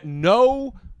 sure that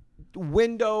no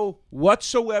window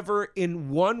whatsoever in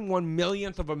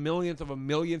 1/1,000,000th of a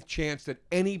millionth chance that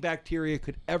any bacteria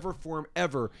could ever form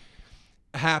ever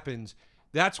happens.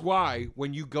 That's why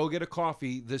when you go get a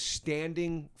coffee, the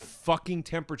standing fucking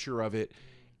temperature of it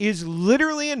is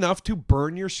literally enough to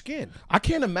burn your skin. I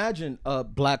can't imagine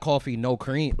black coffee, no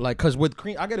cream. Like, because with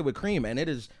cream, I get it with cream, and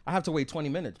I have to wait 20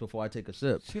 minutes before I take a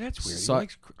sip. See, that's weird. So-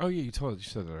 Oh yeah, you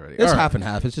said that already. It's All right. half and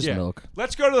half. It's just Yeah. milk.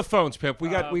 Let's go to the phones, Pimp. We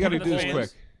got to one of do the this fans- quick.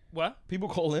 What? People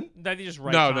call in. That they just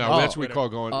write. No, comments no, on that's what we Twitter. call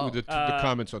going with the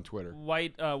comments on Twitter.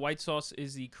 White sauce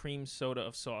is the cream soda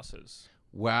of sauces.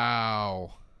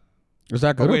 Wow. Is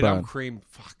that Oh good or wait, bad? I'm cream.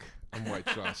 Fuck, I'm white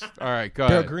sauce. All right, go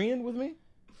They're ahead. agreeing with me?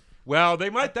 Well, they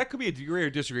might. That could be a agree or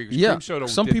disagree. 'Cause Yeah, cream soda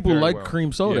some did people very like well.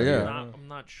 cream soda, yeah. I'm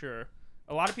not sure.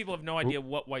 A lot of people have no idea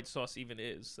what white sauce even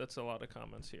is. That's a lot of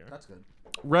comments here. That's good.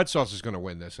 Red sauce is going to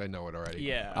win this. I know it already.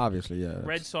 Yeah. Obviously, yeah.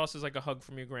 Red sauce is like a hug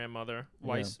from your grandmother.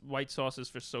 White sauce is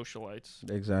for socialites.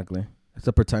 Exactly. It's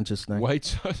a pretentious thing. White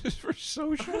sauce is for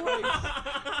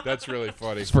socialites. That's really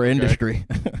funny. It's for Okay. industry.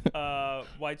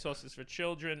 White sauce is for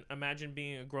children. Imagine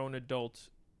being a grown adult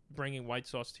bringing white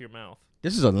sauce to your mouth.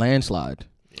 This is a landslide.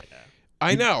 Yeah.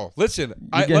 I know. Listen,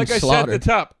 getting like I said at the slaughtered.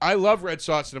 top, I love red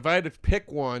sauce, and if I had to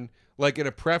pick one, like in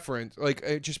a preference, like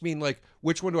I just mean like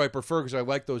which one do I prefer because I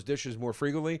like those dishes more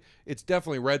frequently, it's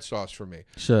definitely red sauce for me.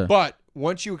 Sure. But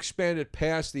once you expand it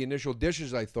past the initial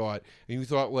dishes, I thought, and you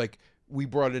thought like we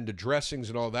brought into dressings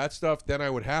and all that stuff, then I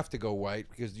would have to go white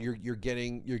because you're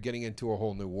getting into a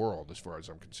whole new world as far as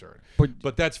I'm concerned.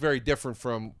 But that's very different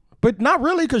from. But not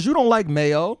really, because you don't like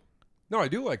mayo. No, I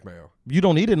do like mayo. You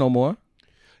don't eat it no more.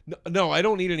 No, I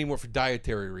don't eat anymore for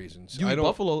dietary reasons. You I eat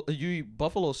don't.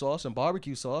 buffalo sauce and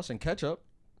barbecue sauce and ketchup.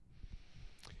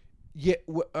 Yeah,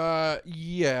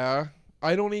 yeah.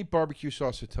 I don't eat barbecue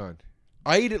sauce a ton.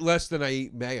 I eat it less than I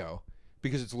eat mayo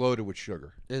because it's loaded with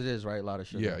sugar. It is, right? A lot of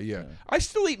sugar. Yeah. I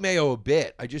still eat mayo a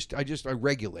bit. I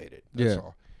regulate it. That's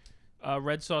all.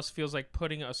 Red sauce feels like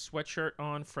putting a sweatshirt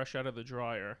on fresh out of the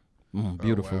dryer.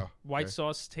 Beautiful. Oh, wow. White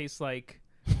sauce tastes like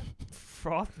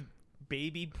froth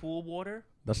baby pool water.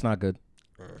 That's not good.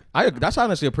 That's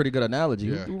honestly a pretty good analogy.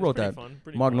 Yeah. Who wrote Pretty that? fun,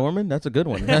 pretty Mark fun. Norman? That's a good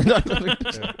one.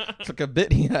 It's like a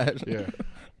bit he had.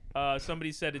 Yeah.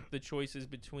 Somebody said the choice is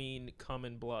between cum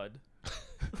and blood.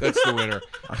 That's the winner.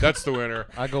 That's the winner.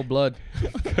 I go blood.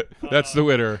 That's the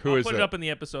winner. Who I'll is put it that? up in the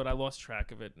episode. I lost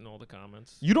track of it in all the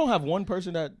comments. You don't have one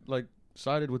person that like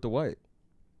sided with the white.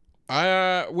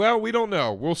 Well, we don't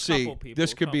know. We'll see. Couple people,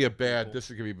 This could be a couple bad. people. This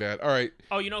could be bad. All right.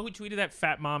 Oh, you know who tweeted that?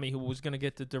 Fat Mommy, who was going to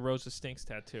get the DeRosa Stinks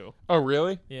tattoo. Oh,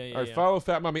 really? Yeah. All right. Follow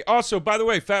Fat Mommy. Also, by the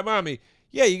way, Fat Mommy.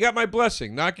 Yeah, you got my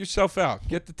blessing. Knock yourself out.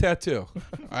 Get the tattoo.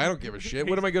 I don't give a shit.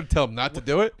 What am I going to tell him not to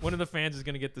do it? One of the fans is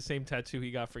going to get the same tattoo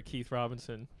he got for Keith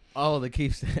Robinson. Oh, the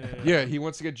keeps. Yeah, he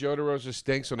wants to get Joe DeRosa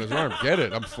stinks on his arm. Get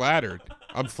it. I'm flattered.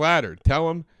 Tell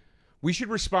him. We should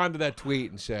respond to that tweet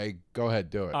and say, go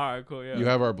ahead, do it. All right, cool, yeah. You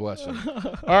have our blessing.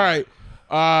 All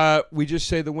right. We just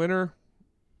say the winner.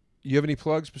 You have any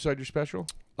plugs beside your special?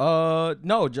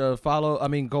 No, just follow. I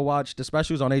mean, go watch the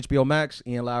specials on HBO Max,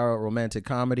 Ian Lara Romantic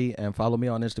Comedy, and follow me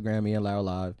on Instagram, Ian Lara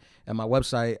Live, and my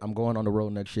website. I'm going on the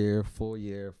road next year, full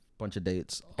year, bunch of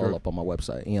dates, all up on my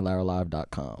website,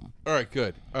 ianlaralive.com. All right,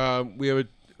 good. We have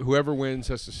whoever wins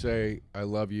has to say I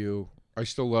love you. I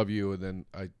still love you, and then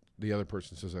the other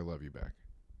person says I love you back.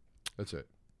 That's it.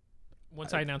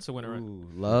 Once I announce the winner. Ooh,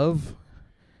 love.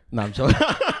 No, I'm joking.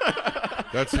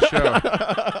 That's the show.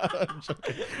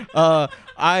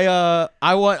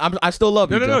 I still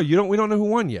love you. No. Joe. You don't. We don't know who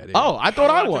won yet. Oh, I thought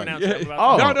I won.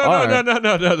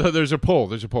 No. There's a poll.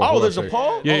 There's a poll. Oh, Hold there's on a second.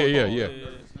 poll. Yeah.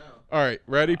 All right,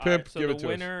 ready, Pimp? So Give the it to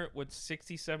winner with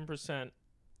 67%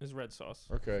 is red sauce.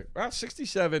 us. Okay. Well,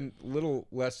 67, little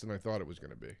less than I thought it was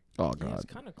going to be. Oh Yeah, God. it's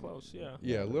kind of close. Yeah.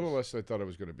 Yeah, a little less than I thought it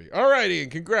was going to be. All right, Ian.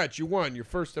 Congrats. You won your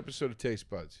first episode of Taste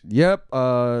Buds. Yep.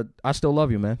 I still love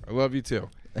you, man. I love you too.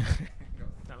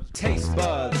 Taste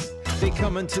buds, they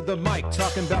coming to the mic,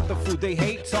 talking about the food they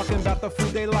hate, talking about the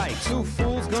food they like. Two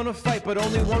fools gonna fight, but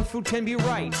only one food can be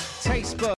right. Taste buds.